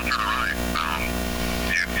hold on to the ride.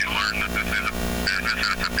 You learn that this is a business,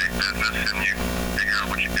 and it's a big business, and you figure out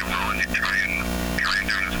what you do well, and you try and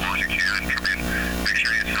do it as well as you can, and make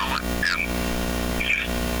sure you sell it, and you just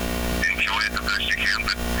enjoy it the best you can.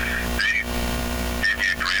 But they gave me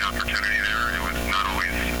a great opportunity there. It was not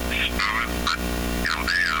always smooth, but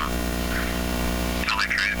they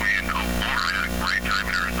traded me in 04. I had a great time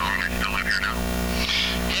in Arizona. I still live here now.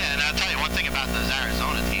 Yeah, and I'll tell you one thing about those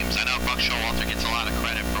Arizona teams. I know Buck Showalter gets a lot of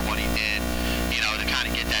credit for what he did, to kind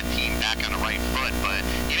of get that team back on the right foot, but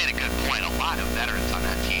he made a good point. A lot of veterans on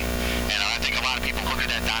that team, and I think a lot of people look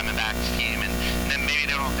at that Diamondbacks team, and then maybe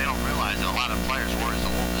they don't realize that a lot of players were as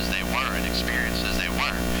old as they were and experienced as they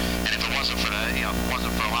were. And if it wasn't for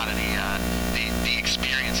a lot of the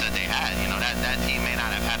experience that they had, that team may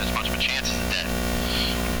not have had as much of a chance as it did.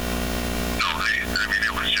 No,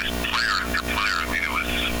 it was just player after player. It was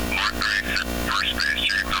Mark Grace at first base,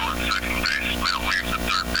 Jay Bell at second base, Matt Williams at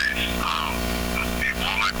third base, Steve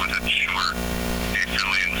Womack was at short, Steve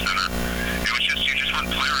Finley in center. It was just, you just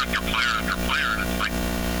went player after player after player, and it's like,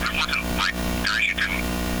 it wasn't like guys you didn't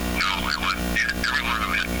know. It was, every one of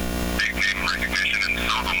them had big name recognition, and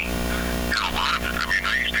some of them had a lot of it.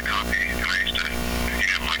 I used to copy, and I used to,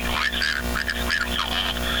 Mike White said it, I just made him so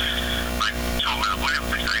old. I told Matt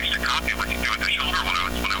Williams, I used to copy what you do with the shoulder when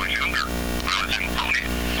I was younger, when I was in Pony,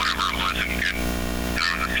 whatever it was, and there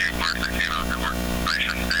was a few marks that came out that were, I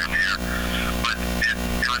shouldn't stay on the air, but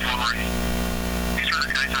it was one where these are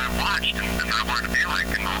the guys I watched and that I wanted to be like,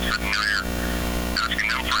 and all of a sudden now you're asking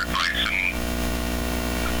them for advice, and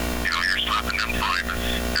you're slapping them time as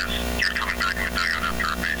you're coming back in the dugout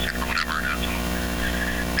after a base hit or whatever it is, and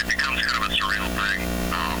it becomes kind of a surreal thing.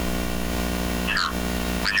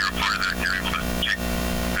 When you're a part of that, you're able to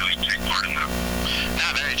really take part in that.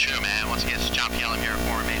 Not very true, man. Once again, it's John Pielem here,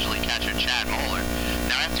 former Major League catcher Chad Moeller.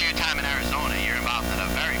 Now, after your time in Arizona, you're involved in a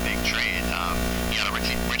very big trade. You got a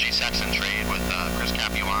Richie Sexson trade with Chris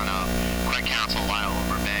Capuano, Craig Counsell, Lyle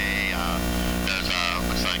Overbay. There's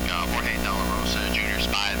looks like Jorge De La Rosa, Junior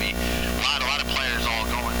Spivey. A lot of players all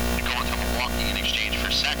going to Milwaukee in exchange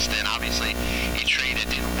for Sexton. Obviously, he traded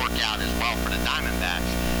didn't work out as well for the Diamondbacks.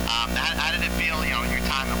 How did it feel, in your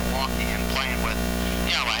time in Milwaukee and playing with,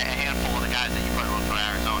 a handful of the guys that you played with from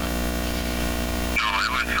Arizona? No,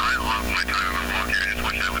 I loved my time in Milwaukee. I just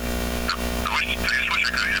wish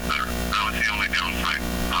I could have hit better. That was the only downside.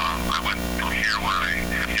 I went from here where I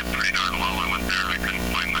hit pretty darn low. I went there, I couldn't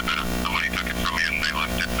find my bat. Somebody took it from me and they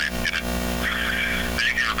left it. They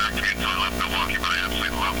didn't give it back to me, so I left Milwaukee, but I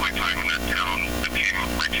absolutely loved my time in that town.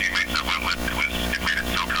 My teammates I went with, it made it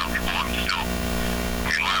so comfortable. I'm still,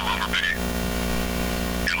 Lyle Overbay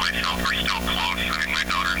and myself are still close. My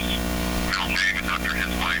daughter's middle name is after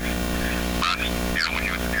his wife. When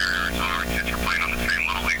he was in Arizona, our kids were playing on the same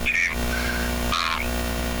little league team.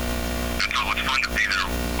 And so it was fun to be there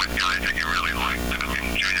with guys that you really liked.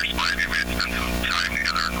 Junior Spivey, we had spent some time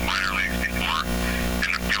together in the minor leagues before, and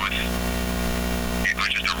it was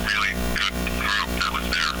just a really good group that was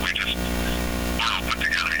there. We just weren't all put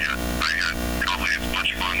together yet. I had probably as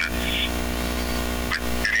much fun as with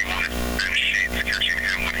anyone at Ben Sheets catching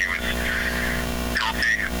him when he was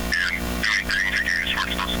healthy and doing things that you just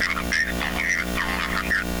weren't supposed to do with a baseball when he was throwing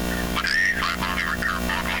 100 with an 85 on or a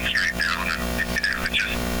curveball going straight down, and it was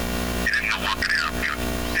just, you didn't know what could happen.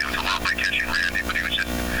 It was a lot like catching Randy, but he was just,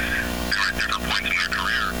 they were at different points in their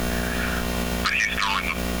career, but he's throwing,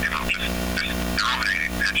 just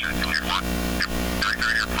dominating pitches. You'd watch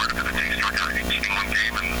you're part of it, and he struck out 18 in one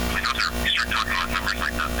game, and you start talking about numbers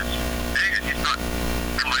like that. It's big, and you thought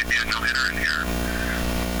there might be a no-hitter in here.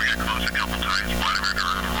 We got close a couple times. Vladimir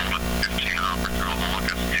Guerrero rolled with 15 off or threw a hole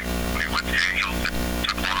against him. When he went to the Angels, it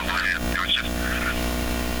took one away. It was just,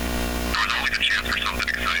 there was always a chance for something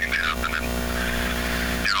exciting to happen, and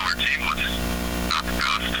our team was not the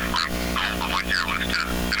best. Our goal the one year was to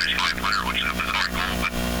finish 500, which was our goal,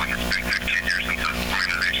 but when it's been 15 years since the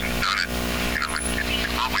organization's done it,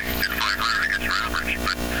 it's always did 500 against your average,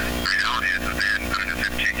 but the reality is that they hadn't done it in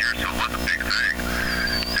 15 years, so it was a big thing.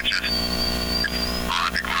 It's just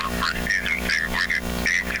odd to go out for a season and say we're going to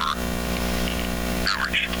aim for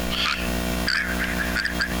average.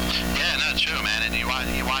 Yeah, no, true, man. And you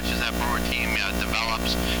watch as that Brewer team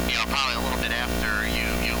develops, probably a little bit after you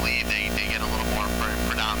leave, they get a little more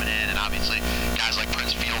predominant, and obviously guys like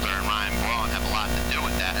Prince Fielder and Ryan Braun have a lot to do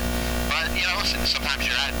with that. But, listen, sometimes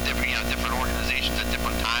you're at different organizations at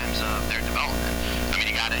different times of their development. I mean,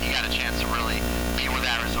 you got a chance to really be with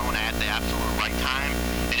Arizona at the absolute right right time,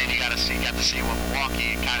 and then you got to see what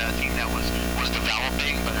Milwaukee, kind of a team that was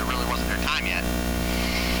developing, but it really wasn't their time yet.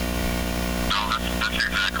 No, that's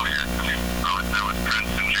exactly it. I mean, that was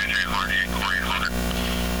Prince and J.J. Hardy and Corey Hart.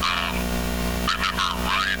 I remember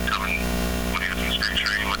Ryan coming when he was in spring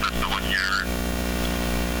training with us the 1 year.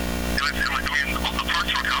 All the parts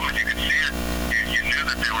were coming. You could see it. You knew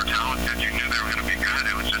that they were talented. You knew they were going to be good.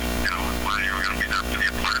 It was just, whether you were going to be there to be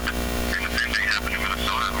a part of it. And the same thing happened in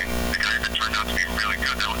Minnesota. I mean, the guy that turned out to be really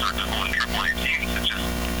good, that was our double and triple A teams. It's just,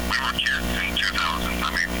 we were kids in 2000. I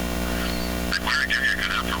mean, like, we're going to give you a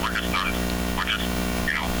good effort. We're just, not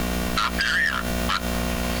there yet. But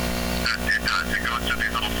it does. It goes through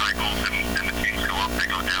these little cycles, and the teams go up, they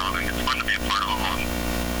go down, and it's fun to be a part of them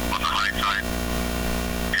on the high side.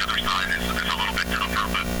 The other side is a little bit tougher,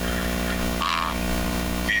 but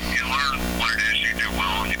you learn what it is you do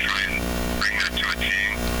well, and you try and bring that to a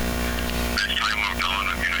team. As time moved on,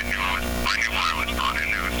 I mean, I knew why I was brought in.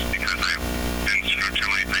 It was because I didn't screw too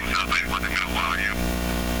many things up. I wasn't going to wow you,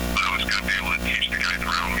 but I was going to be able to teach the guys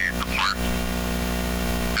around me the parts,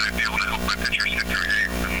 and I'd be able to help my pitchers hit their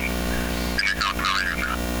games, and they got value in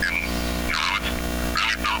that. And I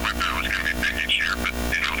always thought my bat was going to be big each year, but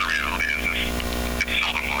the reality is it's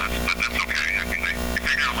seldom was, but that's okay. I mean, you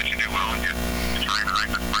figure out what you do well, and you try and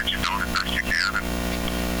hide the parts you don't as best you can, and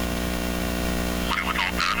when it was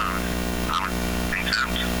all done, I was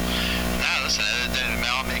content. No, listen, it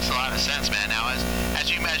all makes a lot of sense, man. Now, as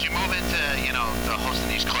you move into, the hosting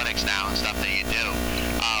these clinics now and stuff that you do,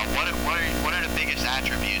 what are the biggest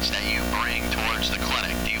attributes that you bring towards the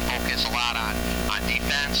clinic? Do you focus a lot on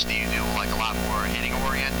defense? Do you do like a lot more hitting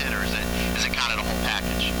oriented, or is it kind of the whole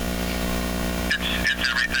package? It's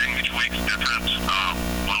everything. Each week's different.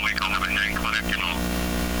 1 week I'll have a hitting clinic, and I'll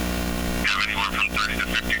have anywhere from 30 to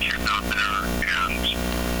 50 kids out there, and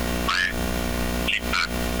I keep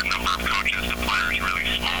the number of coaches to players really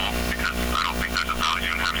small, because I don't think there's a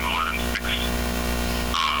value in having more than six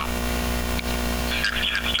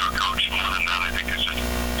kids to a coach. More than that, I think it's just,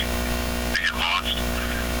 they get lost.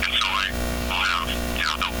 And so I'll have,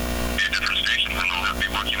 there'll be different stations, and they'll have me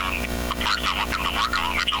working on the parts I want them to work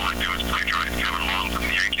on, which all I do is play drive Kevin Long from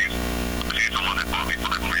the Yankees. He's the one that bought me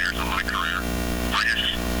for 4 years of my career. I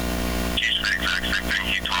just teach the exact same thing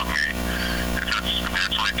he taught me.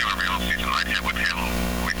 That's what I do every offseason. I'd hit with him.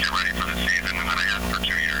 We'd get ready for the season, and then I had him for 2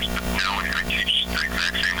 years. But now I teach the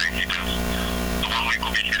exact same thing he does. So 1 week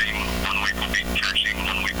will be hitting, 1 week will be catching,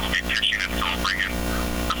 1 week will be pitching, and so I'll bring in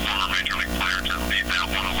a former major league player to lead that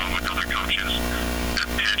one along with other coaches that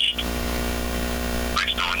pitched. I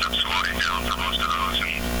still end up squatting down for most of those, and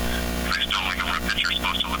I still only know what a pitcher's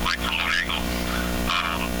supposed to look like from one angle.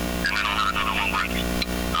 And then I'll have another one where it's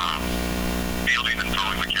fielding and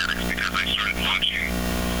throwing mechanics, because I started watching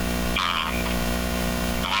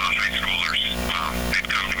a lot of high schoolers. They'd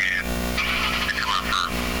come to me and they'd come out for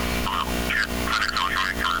clinics I was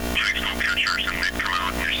running for high school catchers, and they'd come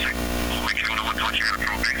out and they'd say, "Oh, I can't know what taught you how to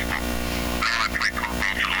throw a baseball." Now I played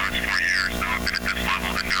football for the last 4 years. Now I've been at this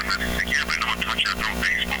level, and now I'm at this, yeah, but I know what taught you how to throw a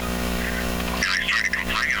baseball. And I started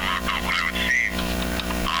complaining a lot about what I would see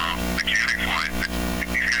mechanics-wise, that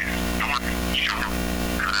these guys, no one showed them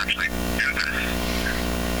how to actually do this,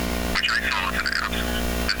 which I saw as an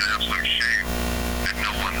absolute shame that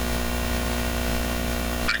no one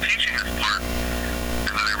was teaching this part.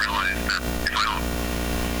 And then I realized that if I don't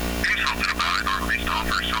do something about it, or at least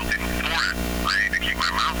offer something for it, I need to keep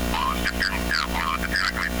my mouth closed. If you're one of those that you're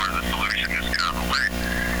not going to be part of the solution, just get out of the way.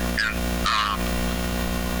 And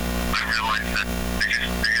I realized that they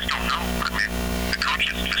just don't know. I mean, the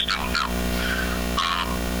coaches just don't know.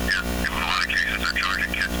 And in a lot of cases, they're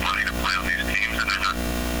charging kids money to play on these teams, and they're not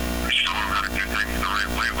showing them how to do things the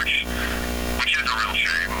right way, which is a real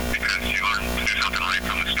shame, because you learn to do something right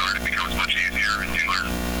from the start. It becomes much easier, and you learn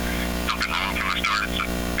something wrong from the start. It's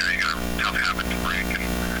you got a tough habit to break. And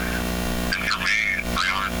for me, I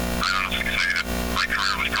honestly say that my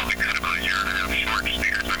career was probably cut about a year and a half short, just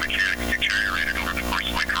because my mechanics deteriorated over the course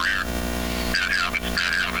of my career. Bad habits,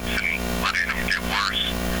 and letting them get worse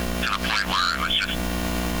to the point where it was just,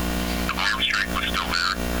 the arm strength was still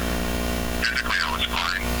there. Physically, I was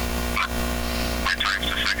fine, but my times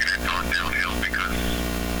to second had gone downhill because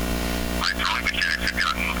my throwing mechanics had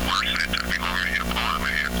gotten worse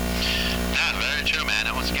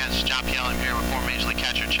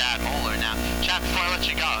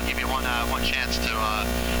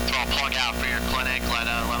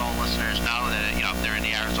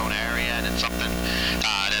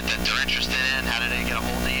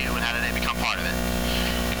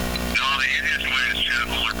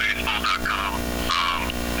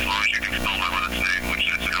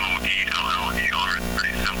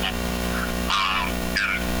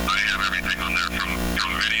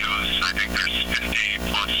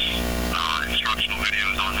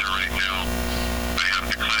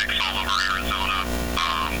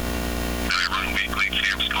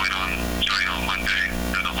camps going on starting on Monday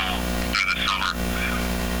through the summer.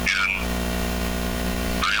 And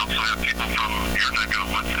I also have people from your neck of the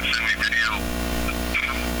woods that send me video.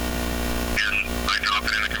 And I drop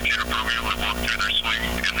it in a computer program, I walk through their swing,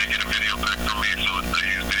 and they get a video back from me. So I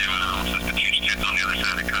use video analysis to teach kids on the other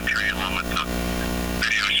side of the country, along with the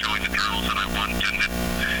video showing the drills that I want. And it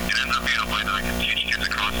ends up being a way that I can teach kids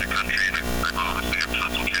across the country. And I've obviously have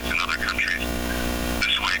taught some kids in other countries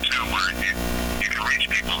this way too, where you can reach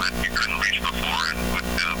people that you couldn't reach before, and with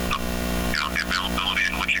the availability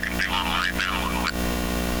and what you can do online now, and with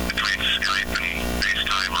between Skype and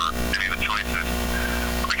FaceTime or any of the choices,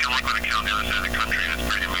 we can work with a count the other side of the country, and it's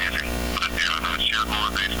pretty amazing. But yeah, no, it's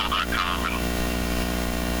ChadMullerBaseball.com, and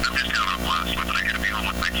I'm just having a blast with it. I get to be home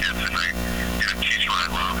with my kids, and I get to teach what I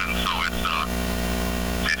love, and so it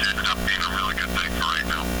ends up being a really good thing for right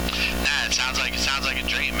now. Nah, it sounds like a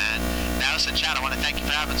dream, man. Now, listen, Chad, I want to thank you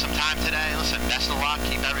for having some time today. Listen, best of luck.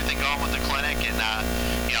 Keep everything going with the clinic, and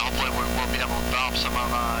hopefully we'll be able to develop some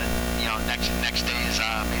of next day's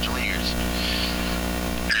major leaguers.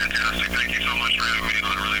 Fantastic. Thank you so much for having me.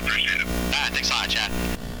 I really appreciate it. Thanks a lot, Chad.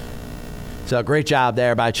 So great job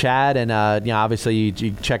there by Chad, and obviously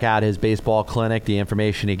you check out his baseball clinic. The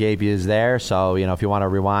information he gave you is there. So if you want to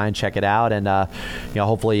rewind, check it out, and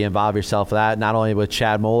hopefully you involve yourself with that. Not only with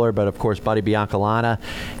Chad Muller, but of course Buddy Biancalana,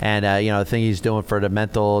 and the thing he's doing for the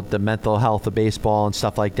mental health of baseball and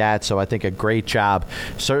stuff like that. So I think a great job.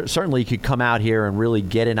 Certainly you could come out here and really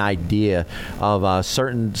get an idea of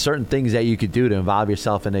certain things that you could do to involve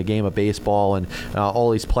yourself in a game of baseball, and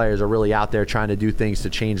all these players are really out there trying to do things to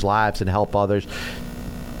change lives and help others,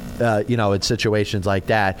 in situations like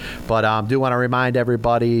that. But do want to remind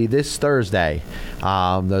everybody this Thursday,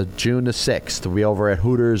 the June the 6th, we'll be over at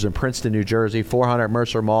Hooters in Princeton, New Jersey, 400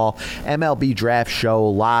 Mercer Mall, MLB Draft Show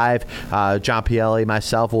live. John Pielli,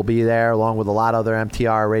 myself will be there, along with a lot of other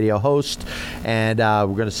MTR radio hosts, and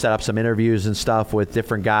we're going to set up some interviews and stuff with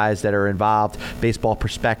different guys that are involved, baseball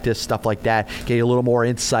prospectus, stuff like that, get you a little more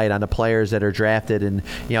insight on the players that are drafted and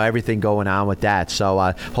everything going on with that.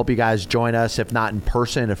 So hope you guys join us, if not in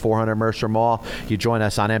person at 400 Mercer Mall. You join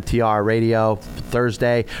us on MTR Radio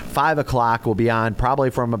Thursday, 5 o'clock. We'll be on probably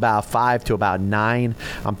from about 5 to about 9.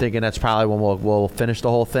 I'm thinking that's probably when we'll finish the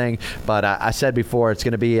whole thing. But I said before, it's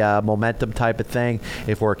going to be a momentum type of thing.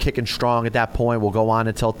 If we're kicking strong at that point, we'll go on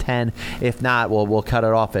until 10. If not, we'll cut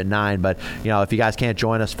it off at 9. But if you guys can't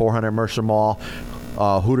join us, 400 Mercer Mall,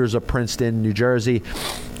 Hooters of Princeton, New Jersey,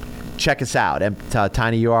 check us out.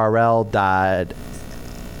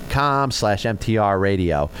 tinyurl.com/MTR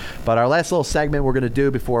radio. But our last little segment we're going to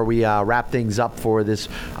do before we wrap things up for this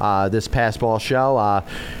Pass Ball show,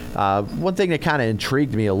 one thing that kind of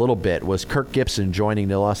intrigued me a little bit was Kirk Gibson joining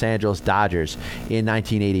the Los Angeles Dodgers in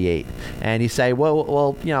 1988. And you say,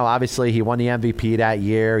 well, obviously he won the MVP that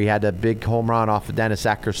year. He had a big home run off of Dennis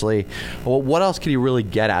Eckersley. Well, what else could he really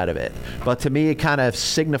get out of it? But to me, it kind of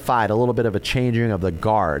signified a little bit of a changing of the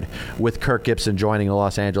guard with Kirk Gibson joining the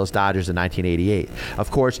Los Angeles Dodgers in 1988.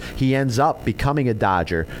 Of course, he ends up becoming a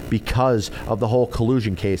Dodger because of the whole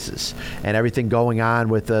collusion cases and everything going on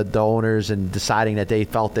with the owners and deciding that they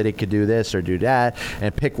felt that it could do this or do that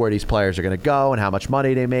and pick where these players are going to go and how much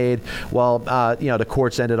money they made. Well, the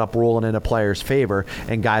courts ended up ruling in a player's favor,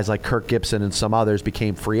 and guys like Kirk Gibson and some others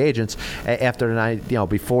became free agents after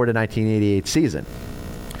before the 1988 season.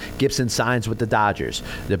 Gibson signs with the Dodgers,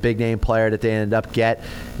 the big name player that they ended up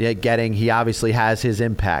getting. He obviously has his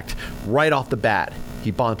impact right off the bat. He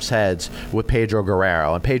bumps heads with Pedro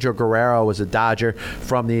Guerrero. And Pedro Guerrero was a Dodger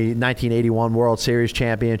from the 1981 World Series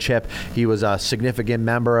championship. He was a significant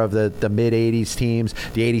member of the mid-'80s teams,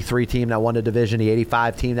 the 83 team that won the division, the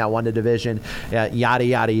 85 team that won the division, yada,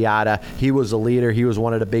 yada, yada. He was a leader. He was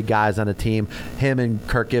one of the big guys on the team. Him and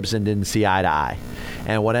Kirk Gibson didn't see eye to eye.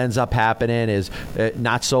 And what ends up happening is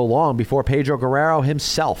not so long before Pedro Guerrero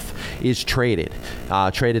himself is traded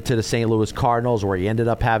to the St. Louis Cardinals, where he ended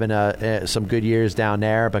up having some good years down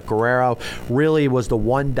there. But Guerrero really was the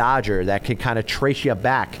one Dodger that can kind of trace you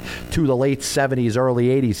back to the late 70s, early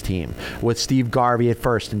 80s team with Steve Garvey at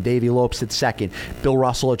first and Davey Lopes at second, Bill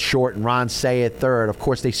Russell at short and Ron Cey at third. Of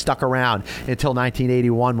course, they stuck around until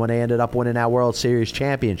 1981 when they ended up winning that World Series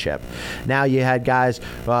championship. Now you had guys,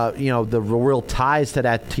 the real ties to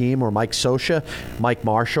that team were Mike Scioscia, Mike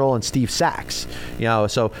Marshall, and Steve Sachs.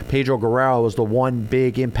 So Pedro Guerrero was the one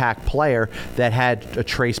big impact player that had a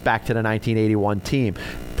trace back to the 1981 team.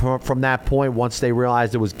 From that point, once they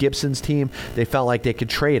realized it was Gibson's team, they felt like they could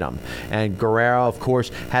trade him. And Guerrero, of course,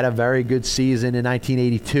 had a very good season in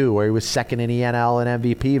 1982, where he was second in the NL in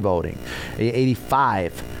MVP voting.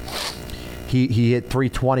 85. He hit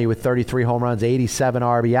 .320 with 33 home runs, 87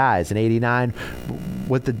 RBIs. In 89,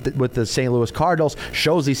 with the St. Louis Cardinals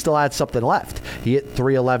shows he still had something left. He hit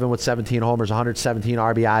 .311 with 17 homers, 117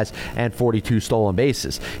 RBIs, and 42 stolen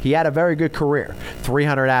bases. He had a very good career.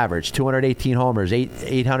 300 average, 218 homers,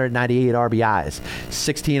 898 RBIs,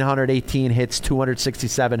 1,618 hits,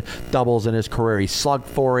 267 doubles in his career. He slugged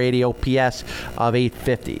 .480 OPS of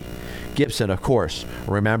 .850. Gibson, of course,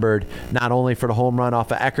 remembered not only for the home run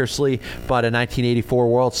off of Eckersley, but a 1984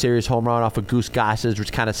 World Series home run off of Goose Gossage,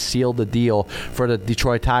 which kind of sealed the deal for the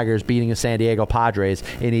Detroit Tigers beating the San Diego Padres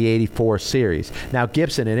in the '84 series. Now,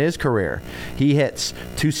 Gibson, in his career, he hits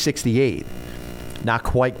 .268. Not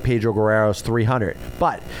quite Pedro Guerrero's 300,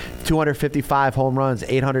 but 255 home runs,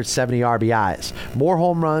 870 RBIs. More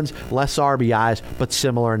home runs, less RBIs, but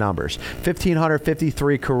similar numbers.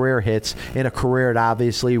 1,553 career hits in a career that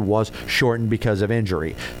obviously was shortened because of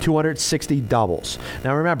injury. 260 doubles.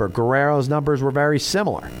 Now remember, Guerrero's numbers were very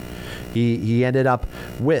similar. He ended up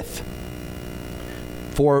with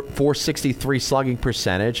 463 slugging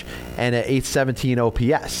percentage and an 817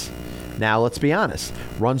 OPS. Now, let's be honest.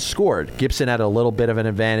 Runs scored. Gibson had a little bit of an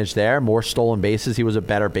advantage there. More stolen bases. He was a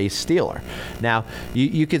better base stealer. Now,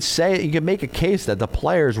 you could make a case that the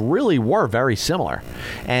players really were very similar.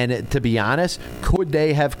 And to be honest, could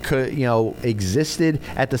they have existed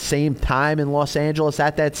at the same time in Los Angeles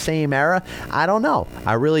at that same era? I don't know.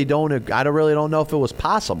 I really don't know if it was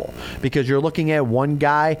possible, because you're looking at one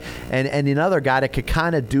guy and another guy that could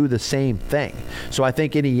kind of do the same thing. So I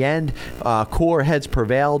think in the end, cooler heads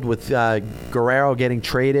prevailed with Guerrero getting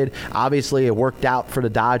traded. Obviously, it worked out for the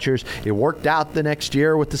Dodgers. It worked out the next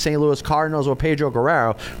year with the St. Louis Cardinals with Pedro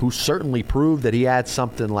Guerrero, who certainly proved that he had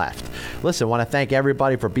something left. Listen, I want to thank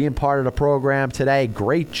everybody for being part of the program today.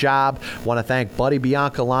 Great job. Want to thank Buddy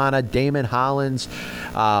Biancalana, Damon Hollins,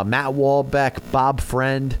 Matt Walbeck, Bob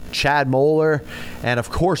Friend, Chad Moeller, and of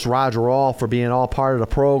course Roger All for being all part of the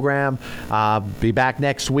program. Be back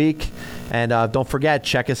next week. And don't forget,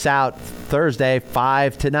 check us out Thursday,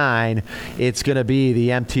 5 to 9. It's going to be the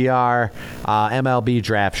MTR MLB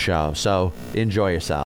Draft Show. So enjoy yourself.